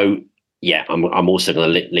 So yeah, I'm also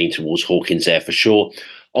going to lean towards Hawkins there for sure.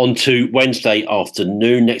 On to Wednesday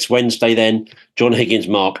afternoon, next Wednesday then, John Higgins,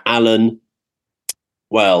 Mark Allen.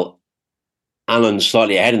 Well, Allen's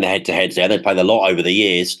slightly ahead in the head-to-heads there. They've played a lot over the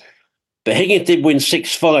years. But Higgins did win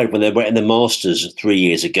 6-5 when they were in the Masters 3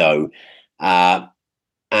 years ago. And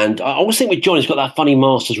I always think with John, he's got that funny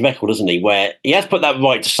Masters record, doesn't he, where he has put that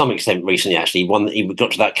right to some extent recently, actually. He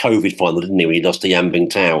got to that COVID final, didn't he, when he lost to Yan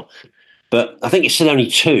Bingtao. But I think it's still only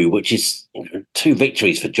 2, which is 2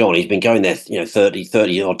 victories for John. He's been going there,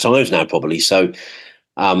 30 odd times now, probably. So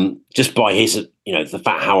just by his, the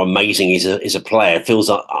fact how amazing he's a player, it feels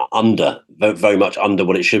very much under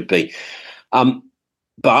what it should be.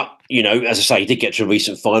 But as I say, he did get to a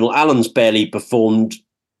recent final. Allen's barely performed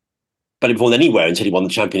anywhere until he won the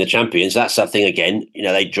Champion of Champions. That's that thing again.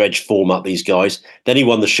 They dredge form up, these guys. Then he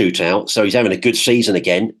won the shootout, so he's having a good season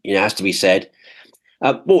again. Has to be said.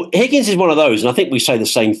 Well, Higgins is one of those, and I think we say the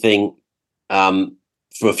same thing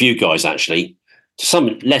for a few guys, actually, to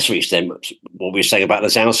some lesser extent, what we were saying about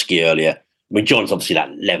Lazowski earlier. I mean, John's obviously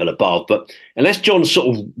that level above, but unless John's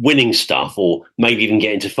sort of winning stuff or maybe even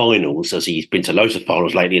getting to finals, as he's been to loads of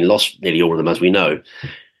finals lately and lost nearly all of them, as we know,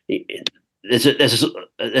 there's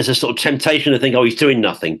a sort of temptation to think, oh, he's doing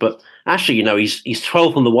nothing. But actually, he's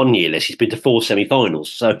 12th on the 1 year list. He's been to 4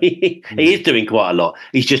 semi-finals, so he is doing quite a lot.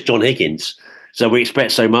 He's just John Higgins. So we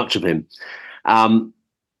expect so much of him. Allen's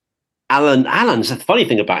the funny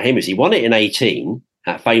thing about him is he won it in 18,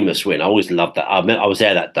 that famous win. I always loved that. I was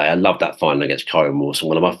there that day. I loved that final against Kyron Wilson,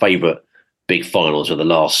 one of my favourite big finals of the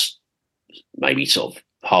last maybe sort of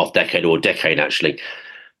half decade or a decade, actually.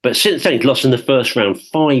 But since then, he's lost in the first round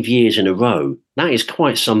 5 years in a row. That is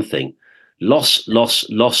quite something. Loss.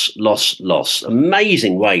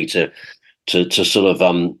 Amazing way to to sort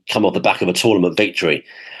of come off the back of a tournament victory.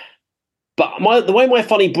 But the way my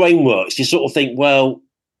funny brain works, you sort of think, well,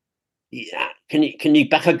 yeah, can you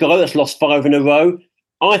back a guy that's lost 5 in a row?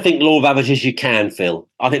 I think law of averages you can, Phil.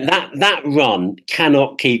 I think that run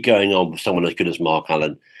cannot keep going on with someone as good as Mark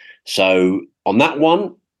Allen. So on that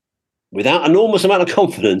one, without enormous amount of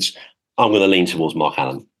confidence, I'm going to lean towards Mark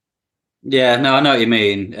Allen. Yeah, no, I know what you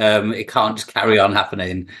mean. It can't just carry on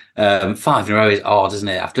happening. 5 in a row is odd, isn't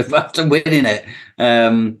it? After winning it.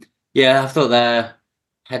 Yeah, I thought they're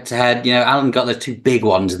head to head. Allen got the 2 big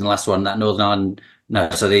ones in the last one. That Northern Ireland,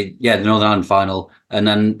 the Northern Ireland final, and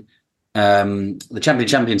then the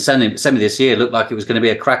champion semi this year looked like it was going to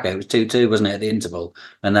be a cracker. It was 2-2, wasn't it, at the interval?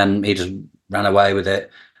 And then he just ran away with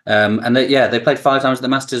it. And they played 5 times at the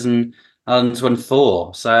Masters, and Allen's won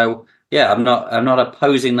 4. So. Yeah, I'm not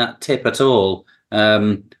opposing that tip at all.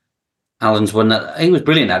 Allen's won that. He was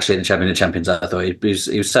brilliant actually in the Champion of Champions. I thought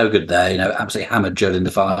he was so good there. Absolutely hammered Judd in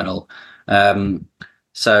the final.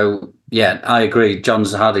 So yeah, I agree.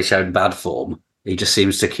 John's hardly shown bad form. He just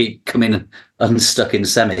seems to keep coming unstuck in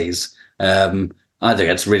semis. Either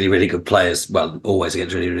against really, really good players. Well, always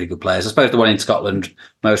against really, really good players. I suppose the one in Scotland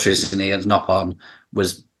most recently against Noppon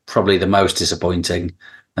was probably the most disappointing.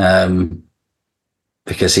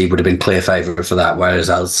 Because he would have been clear favourite for that,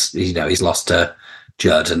 whereas he's lost to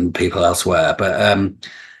Judd and people elsewhere. But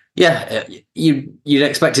you'd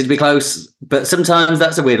expect it to be close, but sometimes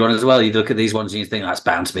that's a weird one as well. You look at these ones and you think that's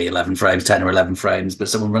bound to be 11 frames, 10 or 11 frames, but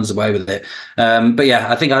someone runs away with it. But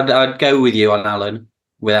yeah, I think I'd go with you on Allen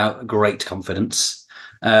without great confidence.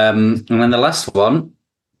 And then the last one,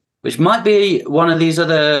 which might be one of these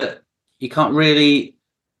other, you can't really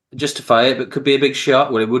justify it, but could be a big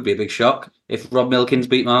shock. Well, it would be a big shock if Rob Milkins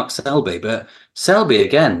beat Mark Selby. But Selby,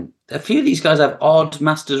 again, a few of these guys have odd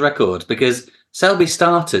Masters records because Selby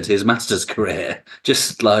started his Masters career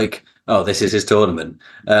just like, oh, this is his tournament.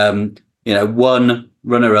 One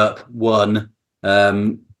runner-up, won.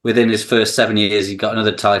 Within his first 7 years, he got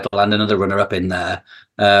another title and another runner-up in there.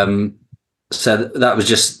 So that was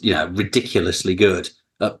just, ridiculously good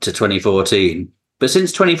up to 2014. But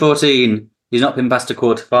since 2014, he's not been past a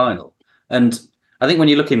quarter-final. And I think when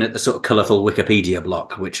you're looking at the sort of colourful Wikipedia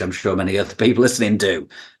block, which I'm sure many other people listening do,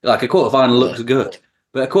 like a quarter-final looks good.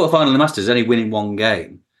 But a quarter-final in the Masters is only winning 1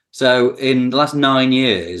 game. So in the last 9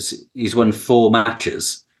 years, he's won 4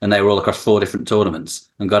 matches, and they were all across 4 different tournaments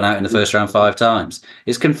and gone out in the first round 5 times.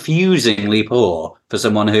 It's confusingly poor for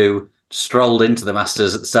someone who strolled into the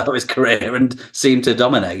Masters at the start of his career and seemed to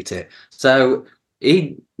dominate it. So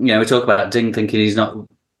we talk about Ding thinking he's not...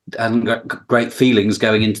 hadn't got great feelings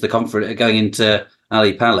going into the conference, going into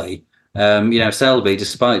Ali Pali. Selby,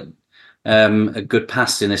 despite a good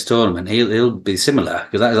pass in this tournament, he'll be similar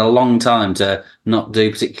because that is a long time to not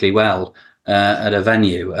do particularly well at a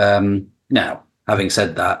venue. Now, having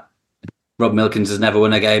said that, Rob Milkins has never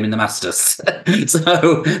won a game in the Masters,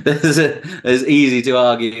 so there's easy to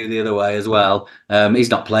argue the other way as well. He's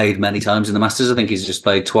not played many times in the Masters. I think he's just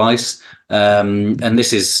played twice, and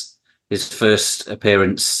this is his first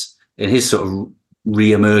appearance in his sort of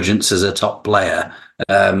re-emergence as a top player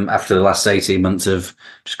after the last 18 months of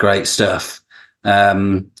just great stuff.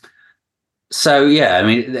 So, yeah, I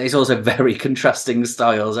mean, it's also very contrasting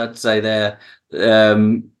styles. I'd say they're,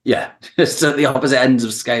 just at the opposite ends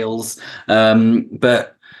of scales.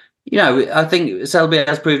 But, I think Selby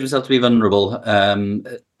has proved himself to be vulnerable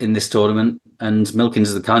in this tournament, and Milkins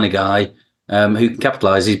is the kind of guy who can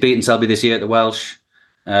capitalise. He's beaten Selby this year at the Welsh.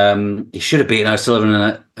 He should have beaten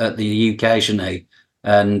O'Sullivan at the UK, shouldn't he?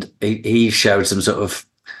 And he showed some sort of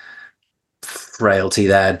frailty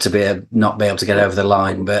there to not be able to get over the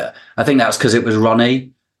line. But I think that's because it was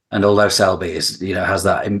Ronnie. And although Selby has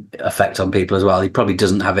that effect on people as well, he probably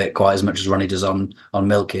doesn't have it quite as much as Ronnie does on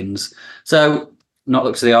Milkins. So not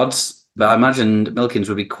look to the odds, but I imagined Milkins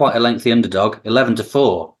would be quite a lengthy underdog,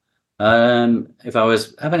 11-4. If I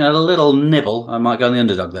was having a little nibble, I might go on the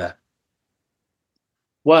underdog there.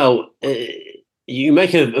 Well, you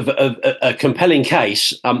make a compelling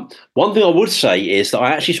case. One thing I would say is that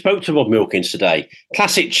I actually spoke to Rob Milkins today.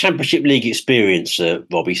 Classic Championship League experience,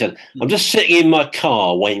 Rob. He said, I'm just sitting in my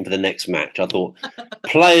car waiting for the next match. I thought,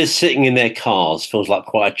 players sitting in their cars feels like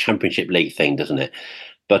quite a Championship League thing, doesn't it?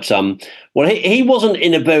 But he wasn't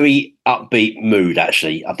in a very upbeat mood,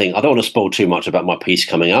 actually. I don't want to spoil too much about my piece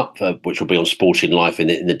coming up, which will be on Sporting Life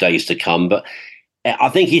in the days to come. But I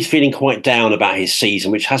think he's feeling quite down about his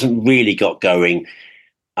season, which hasn't really got going.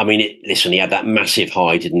 I mean, listen, he had that massive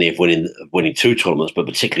high, didn't he, of winning 2 tournaments, but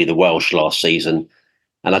particularly the Welsh last season.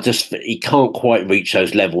 And he can't quite reach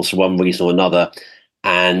those levels for one reason or another.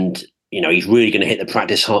 And, he's really going to hit the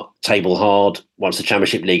practice table hard once the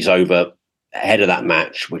Championship League's over. ahead of that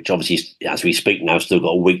match, which obviously, as we speak now, still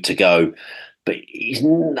got a week to go. But he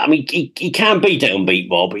can be downbeat,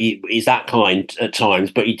 Bob. He's that kind at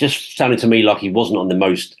times, but he just sounded to me like he wasn't on the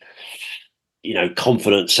most,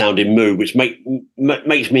 confident sounding mood, which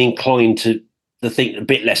makes me inclined to think a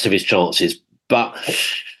bit less of his chances. But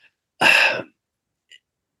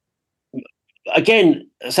again,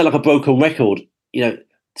 I sound like a broken record.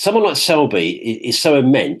 Someone like Selby is so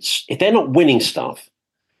immense. If they're not winning stuff,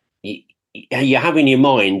 you have in your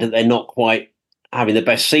mind that they're not quite having the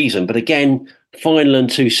best season. But again, final and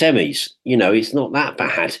 2 semis, it's not that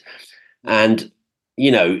bad. And,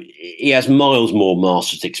 he has miles more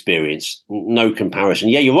Masters experience, no comparison.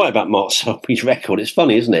 Yeah, you're right about Mark Selby's record. It's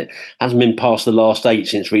funny, isn't it? Hasn't been past the last 8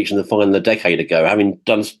 since reaching the final a decade ago, having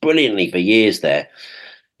done brilliantly for years there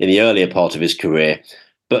in the earlier part of his career.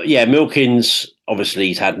 But yeah, Milkins, obviously,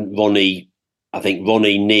 he's had Ronnie,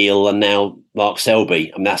 Neil, and now Mark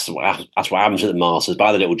Selby. That's what happens at the Masters. But I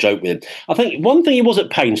had a little joke with him. I think one thing he was at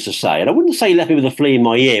pains to say, and I wouldn't say he left me with a flea in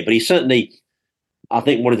my ear, but he certainly, I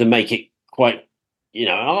think, wanted to make it quite,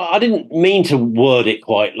 I didn't mean to word it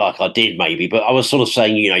quite like I did maybe, but I was sort of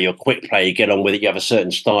saying, you're a quick player, you get on with it, you have a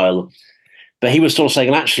certain style. But he was sort of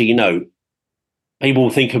saying, actually, people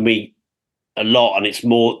think of me a lot, and it's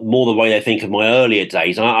more the way they think of my earlier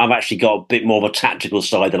days. And I've actually got a bit more of a tactical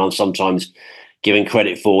side than I'm sometimes given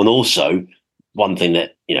credit for. And also, one thing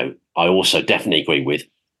that I also definitely agree with,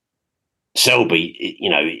 Selby,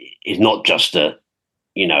 is not just a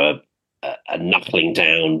knuckling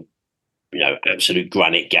down, absolute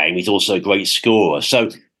granite game. He's also a great scorer. So,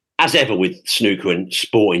 as ever with snooker and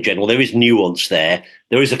sport in general, there is nuance there.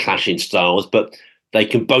 There is a clash in styles, but they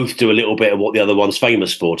can both do a little bit of what the other one's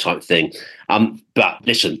famous for, type thing. But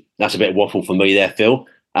listen, that's a bit of waffle for me there, Phil.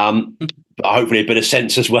 But hopefully a bit of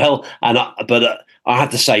sense as well. But I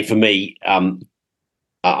have to say, for me, I'm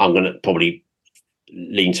going to probably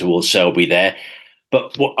lean towards Selby there.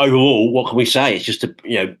 But overall, what can we say? It's just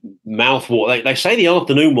mouthwater. They say the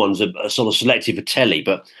afternoon ones are sort of selected for telly,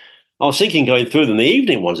 but I was thinking going through them, the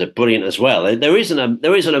evening ones are brilliant as well. There isn't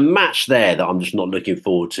a match there that I'm just not looking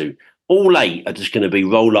forward to. All 8 are just going to be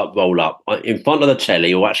roll up in front of the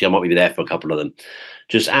telly, or actually I might be there for a couple of them.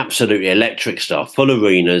 Just absolutely electric stuff, full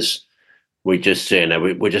arenas. We're just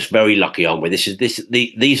we're just very lucky, aren't we?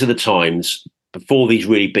 These are the times before these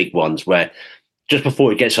really big ones where just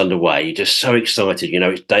before it gets underway, you're just so excited.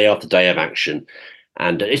 It's day after day of action.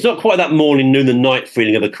 And it's not quite that morning, noon and night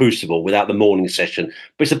feeling of the Crucible without the morning session.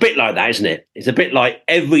 But it's a bit like that, isn't it? It's a bit like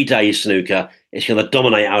every day snooker. It's going to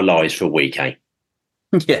dominate our lives for a week, eh?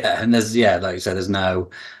 Yeah, and like you said, there's no,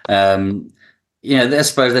 I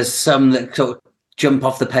suppose there's some that sort of jump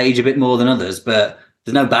off the page a bit more than others, but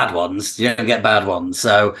there's no bad ones. You don't get bad ones.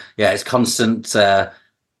 So, yeah, it's constant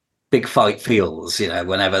big fight feels,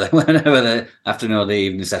 whenever the afternoon or the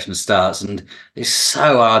evening session starts. And it's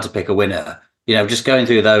so hard to pick a winner. Just going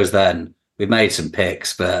through those then, we've made some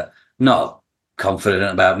picks, but not confident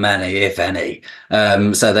about many, if any.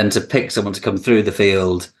 So then to pick someone to come through the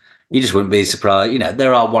field, you just wouldn't be surprised.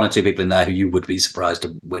 There are 1 or 2 people in there who you would be surprised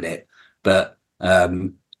to win it. But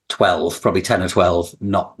 12, probably 10 or 12,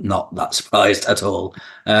 not that surprised at all.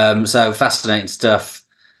 So fascinating stuff.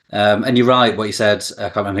 And you're right, what you said. I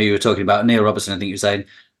can't remember who you were talking about. Neil Robertson, I think you were saying,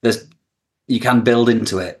 you can build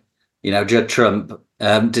into it. Judd Trump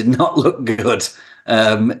did not look good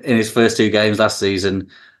in his first 2 games last season.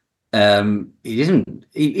 He didn't.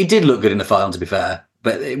 He did look good in the final, to be fair,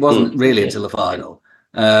 but it wasn't really until the final.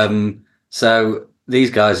 So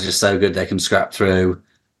these guys are just so good; they can scrap through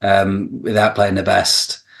without playing their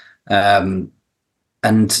best. And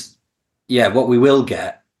yeah, what we will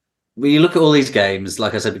get. When you look at all these games,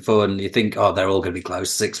 like I said before, and you think, oh, they're all going to be close,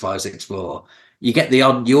 6-5, 6-4. You get the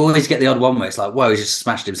odd. You always get the odd one where it's like, whoa, he just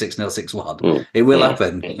smashed him 6-0, 6-1. It will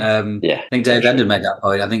happen. I think Dave Enden made that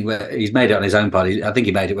point. I think he's made it on his own part. I think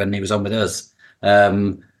he made it when he was on with us.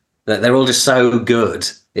 That they're all just so good.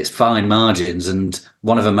 It's fine margins, and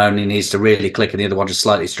one of them only needs to really click, and the other one just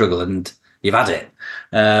slightly struggle, and you've had it.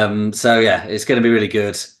 So yeah, it's going to be really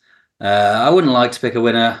good. I wouldn't like to pick a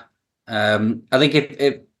winner. I think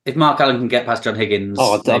if Mark Allen can get past John Higgins...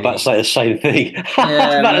 Oh, I'm about to say the same thing. Yeah.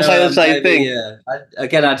 I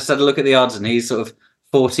just had to look at the odds, and he's sort of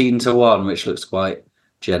 14-1, which looks quite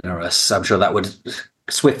generous. I'm sure that would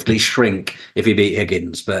swiftly shrink if he beat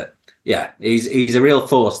Higgins. But yeah, he's a real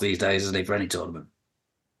force these days, isn't he, for any tournament?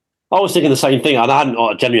 I was thinking the same thing. I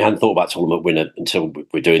genuinely hadn't thought about tournament winner until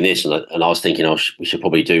we're doing this, and I was thinking, we should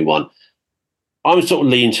probably do one. I'm sort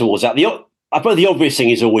of leaning towards that. I suppose the obvious thing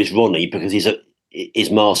is always Ronnie, because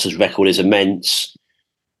his Masters record is immense,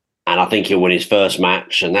 and I think he'll win his first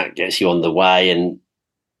match, and that gets you on the way. And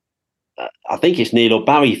I think it's Neil or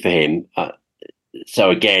Barry for him. So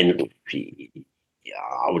again,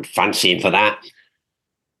 I would fancy him for that.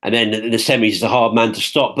 And then the semis is a hard man to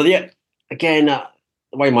stop. But yeah, again,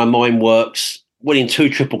 the way my mind works, winning 2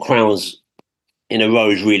 Triple Crowns in a row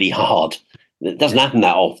is really hard. It doesn't happen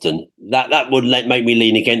that often. That would make me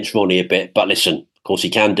lean against Ronnie a bit. But listen, of course he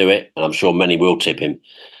can do it, and I'm sure many will tip him.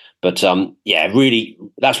 But yeah, really,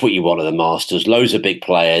 that's what you want at the Masters. Loads of big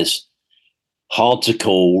players, hard to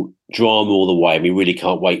call, drama all the way. And we really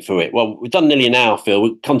can't wait for it. Well, we've done nearly an hour, Phil.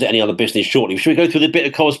 We'll come to any other business shortly. Should we go through the bit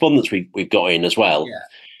of correspondence we've got in as well? Yeah.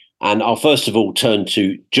 And I'll first of all turn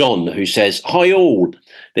to John, who says, "Hi all.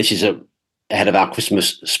 This is ahead of our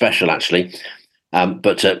Christmas special, actually.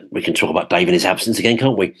 But we can talk about Dave in his absence again,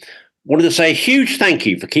 can't we? Wanted to say a huge thank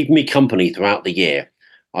you for keeping me company throughout the year.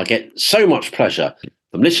 I get so much pleasure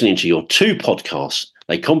from listening to your 2 podcasts.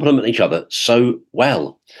 They complement each other so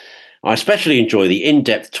well. I especially enjoy the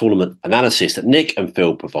in-depth tournament analysis that Nick and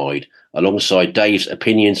Phil provide, alongside Dave's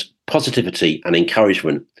opinions, positivity and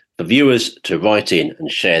encouragement for viewers to write in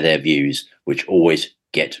and share their views, which always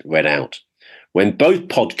get read out. When both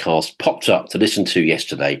podcasts popped up to listen to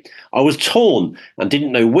yesterday, I was torn and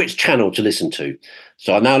didn't know which channel to listen to.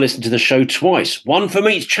 So I now listen to the show twice, one from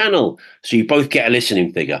each channel, so you both get a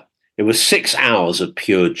listening figure. It was 6 hours of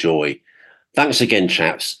pure joy. Thanks again,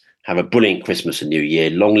 chaps. Have a brilliant Christmas and New Year.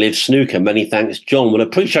 Long live snooker. Many thanks, John. Well,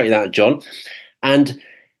 appreciate that, John. And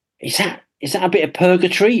is that a bit of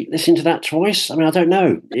purgatory, listening to that twice? I mean, I don't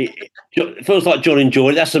know. It feels like John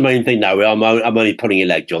enjoyed it. That's the main thing. No, I'm only pulling your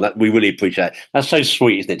leg, John. We really appreciate it. That's so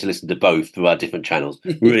sweet, isn't it, to listen to both through our different channels?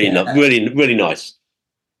 Really, really nice.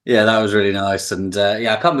 Yeah, that was really nice. And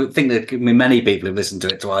I can't think there could be many people who've listened to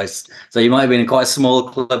it twice. So you might have been in quite a small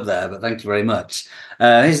club there, but thank you very much.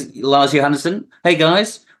 Here's Lars Johannesson. Hey,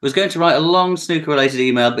 guys. Was going to write a long snooker-related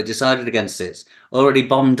email, but decided against it. Already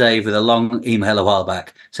bombed Dave with a long email a while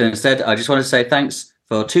back. So instead, I just want to say thanks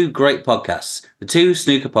for 2 great podcasts. The 2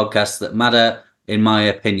 snooker podcasts that matter, in my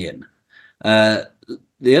opinion.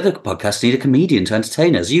 The other podcasts need a comedian to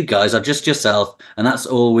entertain us. You guys are just yourself, and that's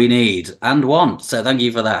all we need and want. So thank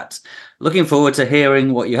you for that. Looking forward to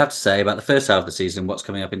hearing what you have to say about the first half of the season, what's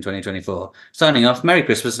coming up in 2024. Signing off, Merry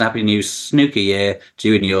Christmas and Happy New Snooker Year to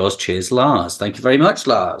you and yours. Cheers, Lars. Thank you very much,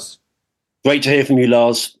 Lars. Great to hear from you,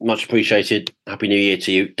 Lars. Much appreciated. Happy New Year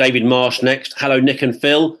to you. David Marsh next. Hello, Nick and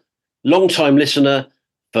Phil. Long-time listener,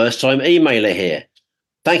 first-time emailer here.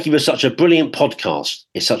 Thank you for such a brilliant podcast.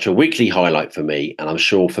 It's such a weekly highlight for me, and I'm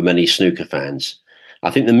sure for many snooker fans.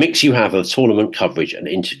 I think the mix you have of tournament coverage and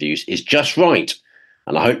interviews is just right,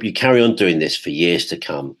 and I hope you carry on doing this for years to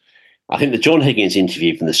come. I think the John Higgins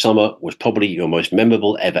interview from the summer was probably your most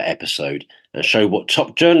memorable ever episode, and showed what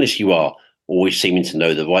top journalist you are, always seeming to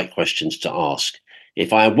know the right questions to ask.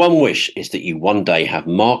 If I have one wish, is that you one day have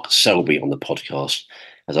Mark Selby on the podcast,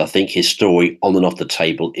 as I think his story on and off the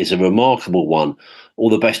table is a remarkable one. All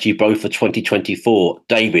the best to you both for 2024.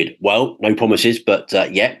 David, well, no promises, but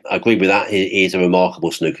yeah, I agree with that. He is a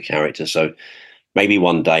remarkable snooker character, so maybe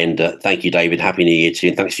one day. And thank you, David. Happy New Year to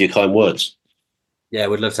you, and thanks for your kind words. Yeah,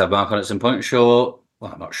 we'd love to have Mark on at some point. Sure.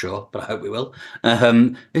 Well, I'm not sure, but I hope we will.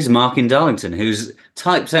 This is Mark in Darlington, who's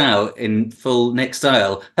typed out in full Nick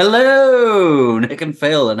style, "Hello, Nick and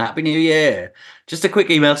Phil, and Happy New Year. Just a quick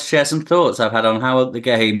email to share some thoughts I've had on how the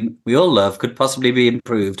game we all love could possibly be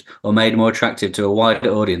improved or made more attractive to a wider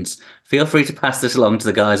audience. Feel free to pass this along to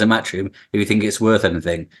the guys at Matchroom if you think it's worth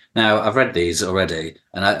anything." Now, I've read these already,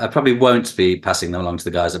 and I probably won't be passing them along to the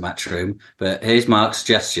guys at Matchroom, but here's Mark's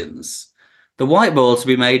suggestions. The white ball to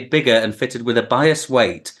be made bigger and fitted with a bias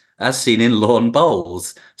weight, as seen in lawn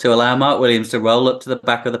bowls, to allow Mark Williams to roll up to the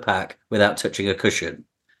back of the pack without touching a cushion.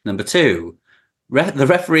 Number 2, the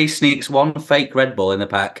referee sneaks one fake red ball in the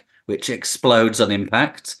pack, which explodes on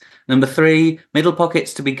impact. Number 3, middle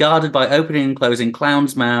pockets to be guarded by opening and closing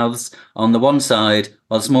clowns' mouths on the one side,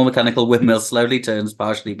 while a small mechanical windmill slowly turns,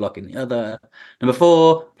 partially blocking the other. Number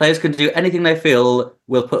 4, players can do anything they feel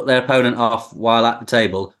will put their opponent off while at the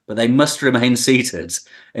table, but they must remain seated.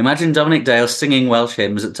 Imagine Dominic Dale singing Welsh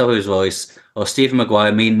hymns at the top of his voice, or Stephen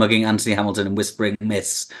Maguire mean-mugging Anthony Hamilton and whispering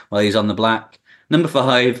myths while he's on the black. Number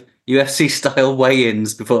 5, UFC-style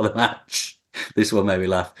weigh-ins before the match. This one made me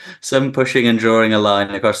laugh. Some pushing and drawing a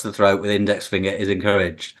line across the throat with index finger is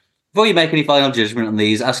encouraged. Before you make any final judgment on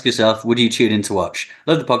these, ask yourself, would you tune in to watch?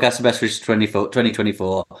 Love the podcast, the best wishes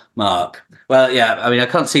 2024, Mark. Well, yeah, I mean, I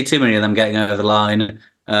can't see too many of them getting over the line,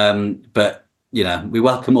 but, you know, we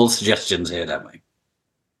welcome all suggestions here, don't we?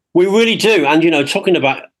 We really do. And, you know, talking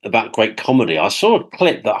about great comedy, I saw a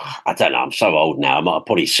clip that, I don't know, I'm so old now, I might have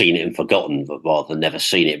probably seen it and forgotten, but rather than never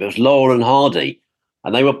seen it, but it was Laurel and Hardy.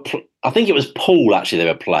 And they were, I think it was Paul actually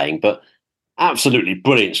they were playing, but Absolutely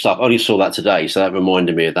brilliant stuff. Only saw that today, so that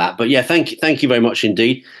reminded me of that. But yeah, thank you very much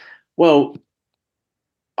indeed. Well,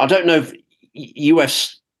 I don't know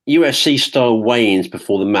if UFC style weigh-ins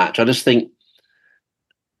before the match. I just think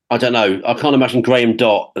I don't know. I can't imagine Graham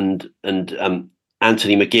Dott and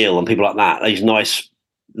Anthony McGill and people like that. These nice,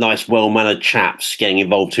 well-mannered chaps getting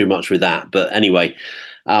involved too much with that. But anyway,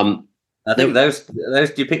 I think those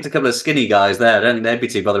you picked a couple of skinny guys there. I don't think they'd be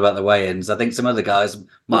too bothered about the weigh-ins. I think some other guys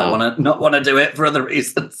might want to not want to do it for other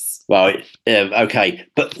reasons. Well, okay,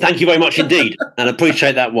 but thank you very much indeed, and I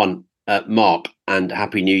appreciate that one, Mark. And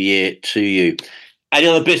Happy New Year to you. Any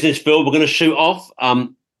other business, Phil? We're going to shoot off.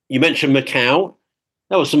 You mentioned Macau.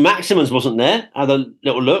 There was some Maximums, wasn't there? Had a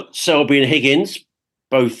little look. Selby and Higgins,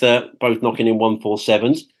 both knocking in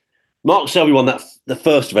 147s. Mark Selby won the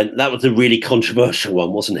first event. That was the really controversial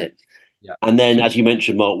one, wasn't it? Yeah. And then, as you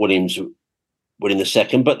mentioned, Mark Williams winning the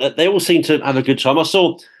second. But they all seem to have a good time. I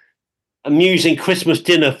saw amusing Christmas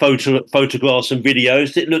dinner photographs and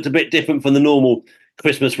videos. It looked a bit different from the normal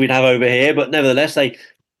Christmas we'd have over here, but nevertheless,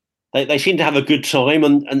 they seem to have a good time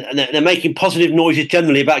and they're making positive noises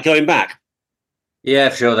generally about going back. Yeah,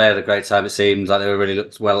 for sure. They had a great time. It seems like they were really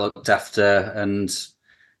well looked after. And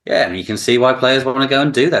yeah, I mean, you can see why players want to go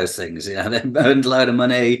and do those things. You know, they earned a load of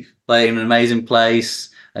money, playing in an amazing place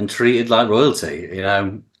and treated like royalty. You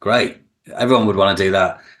know, great. Everyone would want to do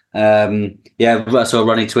that. Yeah, I saw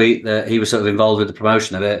Ronnie tweet that he was sort of involved with the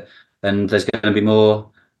promotion of it and there's going to be more.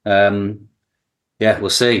 Yeah,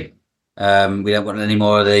 we'll see. We don't want any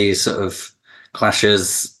more of these sort of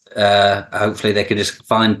clashes. Hopefully they can just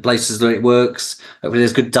find places where it works. Hopefully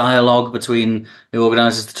there's good dialogue between who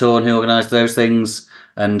organises the tour and who organises those things,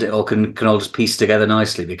 and it all can all just piece together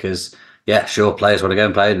nicely. Because yeah, sure, players want to go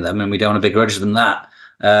and play in them, and we don't want to begrudge them that.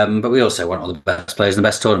 But we also want all the best players in the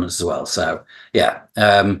best tournaments as well. So yeah,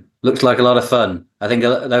 looks like a lot of fun. I think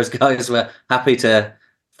those guys were happy to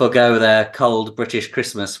forgo their cold British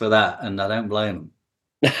Christmas for that, and I don't blame them.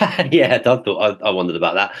 Yeah, I wondered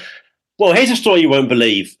about that. Well, here's a story you won't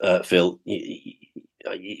believe, Phil.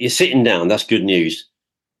 You're sitting down. That's good news.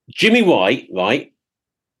 Jimmy White, right?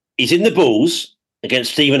 He's in the Bulls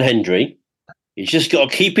against Stephen Hendry. He's just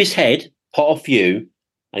got to keep his head, pot off you,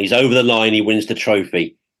 and he's over the line. He wins the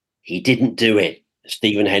trophy. He didn't do it.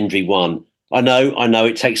 Stephen Hendry won. I know.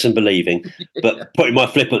 It takes some believing, but putting my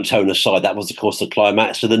flippant tone aside, that was, of course, the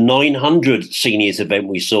climax to the 900 seniors event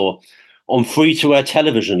we saw on free-to-air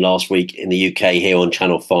television last week in the UK here on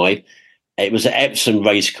Channel 5. It was at Epsom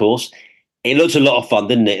Racecourse. It looked a lot of fun,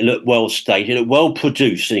 didn't it? It looked well staged. It looked well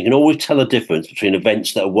produced. And you can always tell the difference between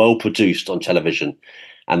events that are well produced on television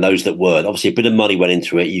and those that weren't. Obviously, a bit of money went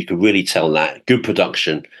into it. You could really tell that. Good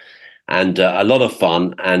production and a lot of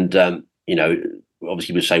fun. And,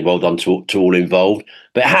 obviously we say well done to all involved.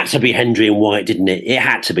 But it had to be Hendry and White, didn't it? It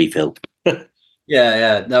had to be, Phil.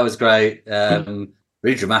 Yeah, that was great.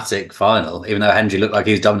 Really dramatic final, even though Hendry looked like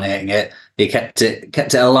he was dominating it. He kept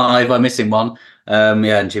it alive by missing one.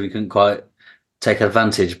 And Jimmy couldn't quite take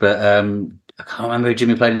advantage. But I can't remember who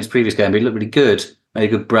Jimmy played in his previous game, but he looked really good. Made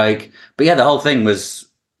a good break. But yeah, the whole thing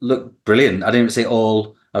looked brilliant. I didn't see it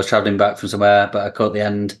all. I was travelling back from somewhere, but I caught the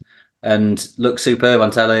end and looked superb on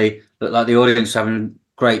telly. Looked like the audience was having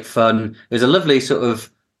great fun. It was a lovely sort of.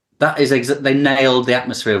 They nailed the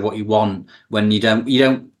atmosphere of what you want when you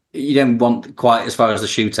don't want quite as far as the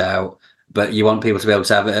shootout, but you want people to be able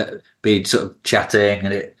to have it, be sort of chatting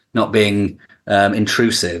and it not being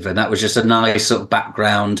intrusive. And that was just a nice sort of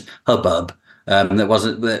background hubbub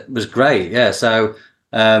that was great. Yeah. So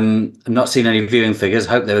I'm not seeing any viewing figures.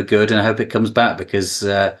 I hope they were good and I hope it comes back because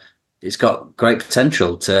it's got great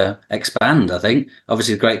potential to expand, I think.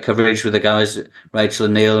 Obviously, great coverage with the guys, Rachel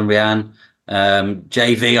and Neil and Rianne,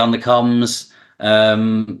 JV on the comms.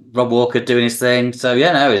 Rob Walker doing his thing. So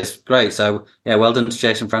yeah, no, it's great. So yeah, well done to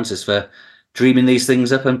Jason Francis for dreaming these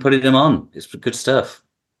things up and putting them on. It's good stuff.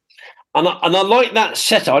 And I like that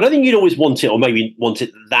setup. I don't think you'd always want it, or maybe want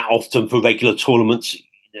it that often for regular tournaments.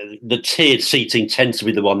 The tiered seating tends to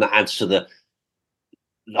be the one that adds to the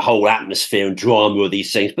whole atmosphere and drama of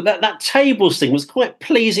these things. But that tables thing was quite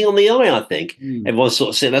pleasing on the eye, I think. Everyone's sort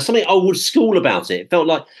of sitting there. Something old school about it. It felt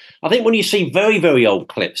like, I think when you see very, very old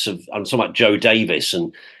clips of something like Joe Davis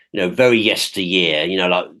and, very yesteryear,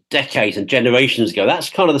 like decades and generations ago, that's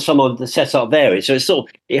kind of some of the setup there. So it's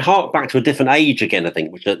it harked back to a different age again, I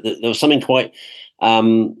think, which there was something quite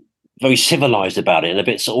very civilized about it and a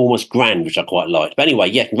bit almost grand, which I quite liked. But anyway,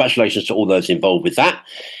 yeah, congratulations to all those involved with that.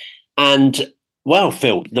 And well,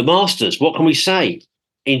 Phil, the Masters, what can we say?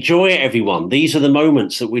 Enjoy it, everyone. These are the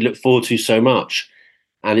moments that we look forward to so much.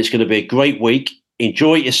 And it's going to be a great week.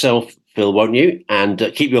 Enjoy it yourself Phil, won't you?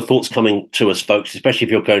 And keep your thoughts coming to us, folks, especially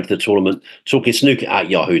if you're going to the tournament.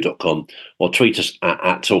 TalkingSnooker@yahoo.com or tweet us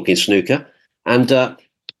at TalkingSnooker. And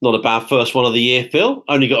not a bad first one of the year, Phil.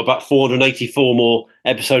 Only got about 484 more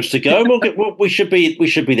episodes to go. We should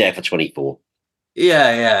be there for 24.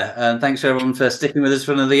 Yeah. And thanks to everyone for sticking with us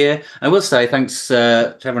for another year. I will say thanks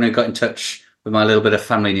to everyone who got in touch with my little bit of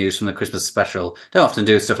family news from the Christmas special. Don't often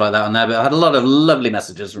do stuff like that on there, but I had a lot of lovely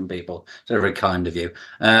messages from people. So very kind of you.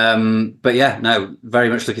 But yeah, no, very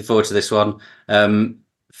much looking forward to this one.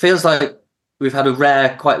 Feels like we've had a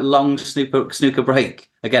rare, quite long snooker break.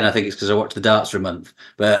 Again, I think it's because I watched the darts for a month.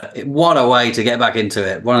 But what a way to get back into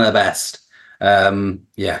it. One of the best.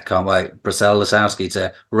 Yeah, can't wait. Bracel Lasowski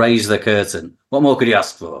to raise the curtain. What more could you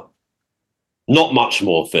ask for? Not much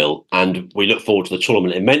more, Phil, and we look forward to the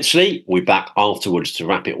tournament immensely. We're back afterwards to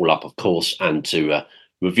wrap it all up, of course, and to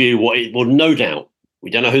review what it will no doubt.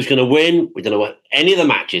 We don't know who's going to win. We don't know what any of the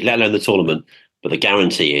matches, let alone the tournament. But the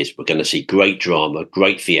guarantee is we're going to see great drama,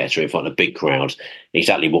 great theatre in front of big crowds.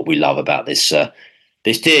 Exactly what we love about this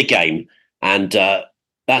dear game. And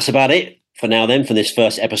that's about it for now then, for this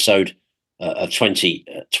first episode of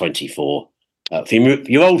 2024. For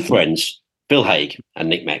your old friends, Bill Haig and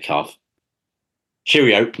Nick Metcalf.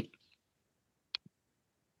 Cheerio.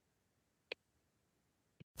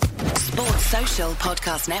 Sports Social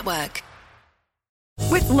Podcast Network.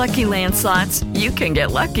 With Lucky Land Slots, you can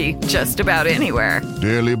get lucky just about anywhere.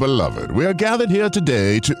 Dearly beloved, we are gathered here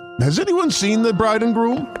today to... Has anyone seen the bride and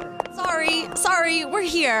groom? Sorry, we're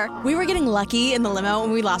here. We were getting lucky in the limo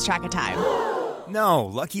and we lost track of time. No,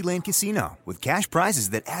 Lucky Land Casino, with cash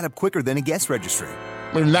prizes that add up quicker than a guest registry.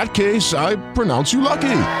 In that case, I pronounce you lucky.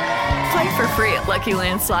 Play for free at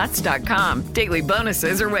LuckyLandSlots.com. Daily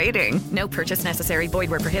bonuses are waiting. No purchase necessary. Void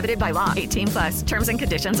where prohibited by law. 18+. Terms and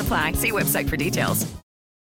conditions apply. See website for details.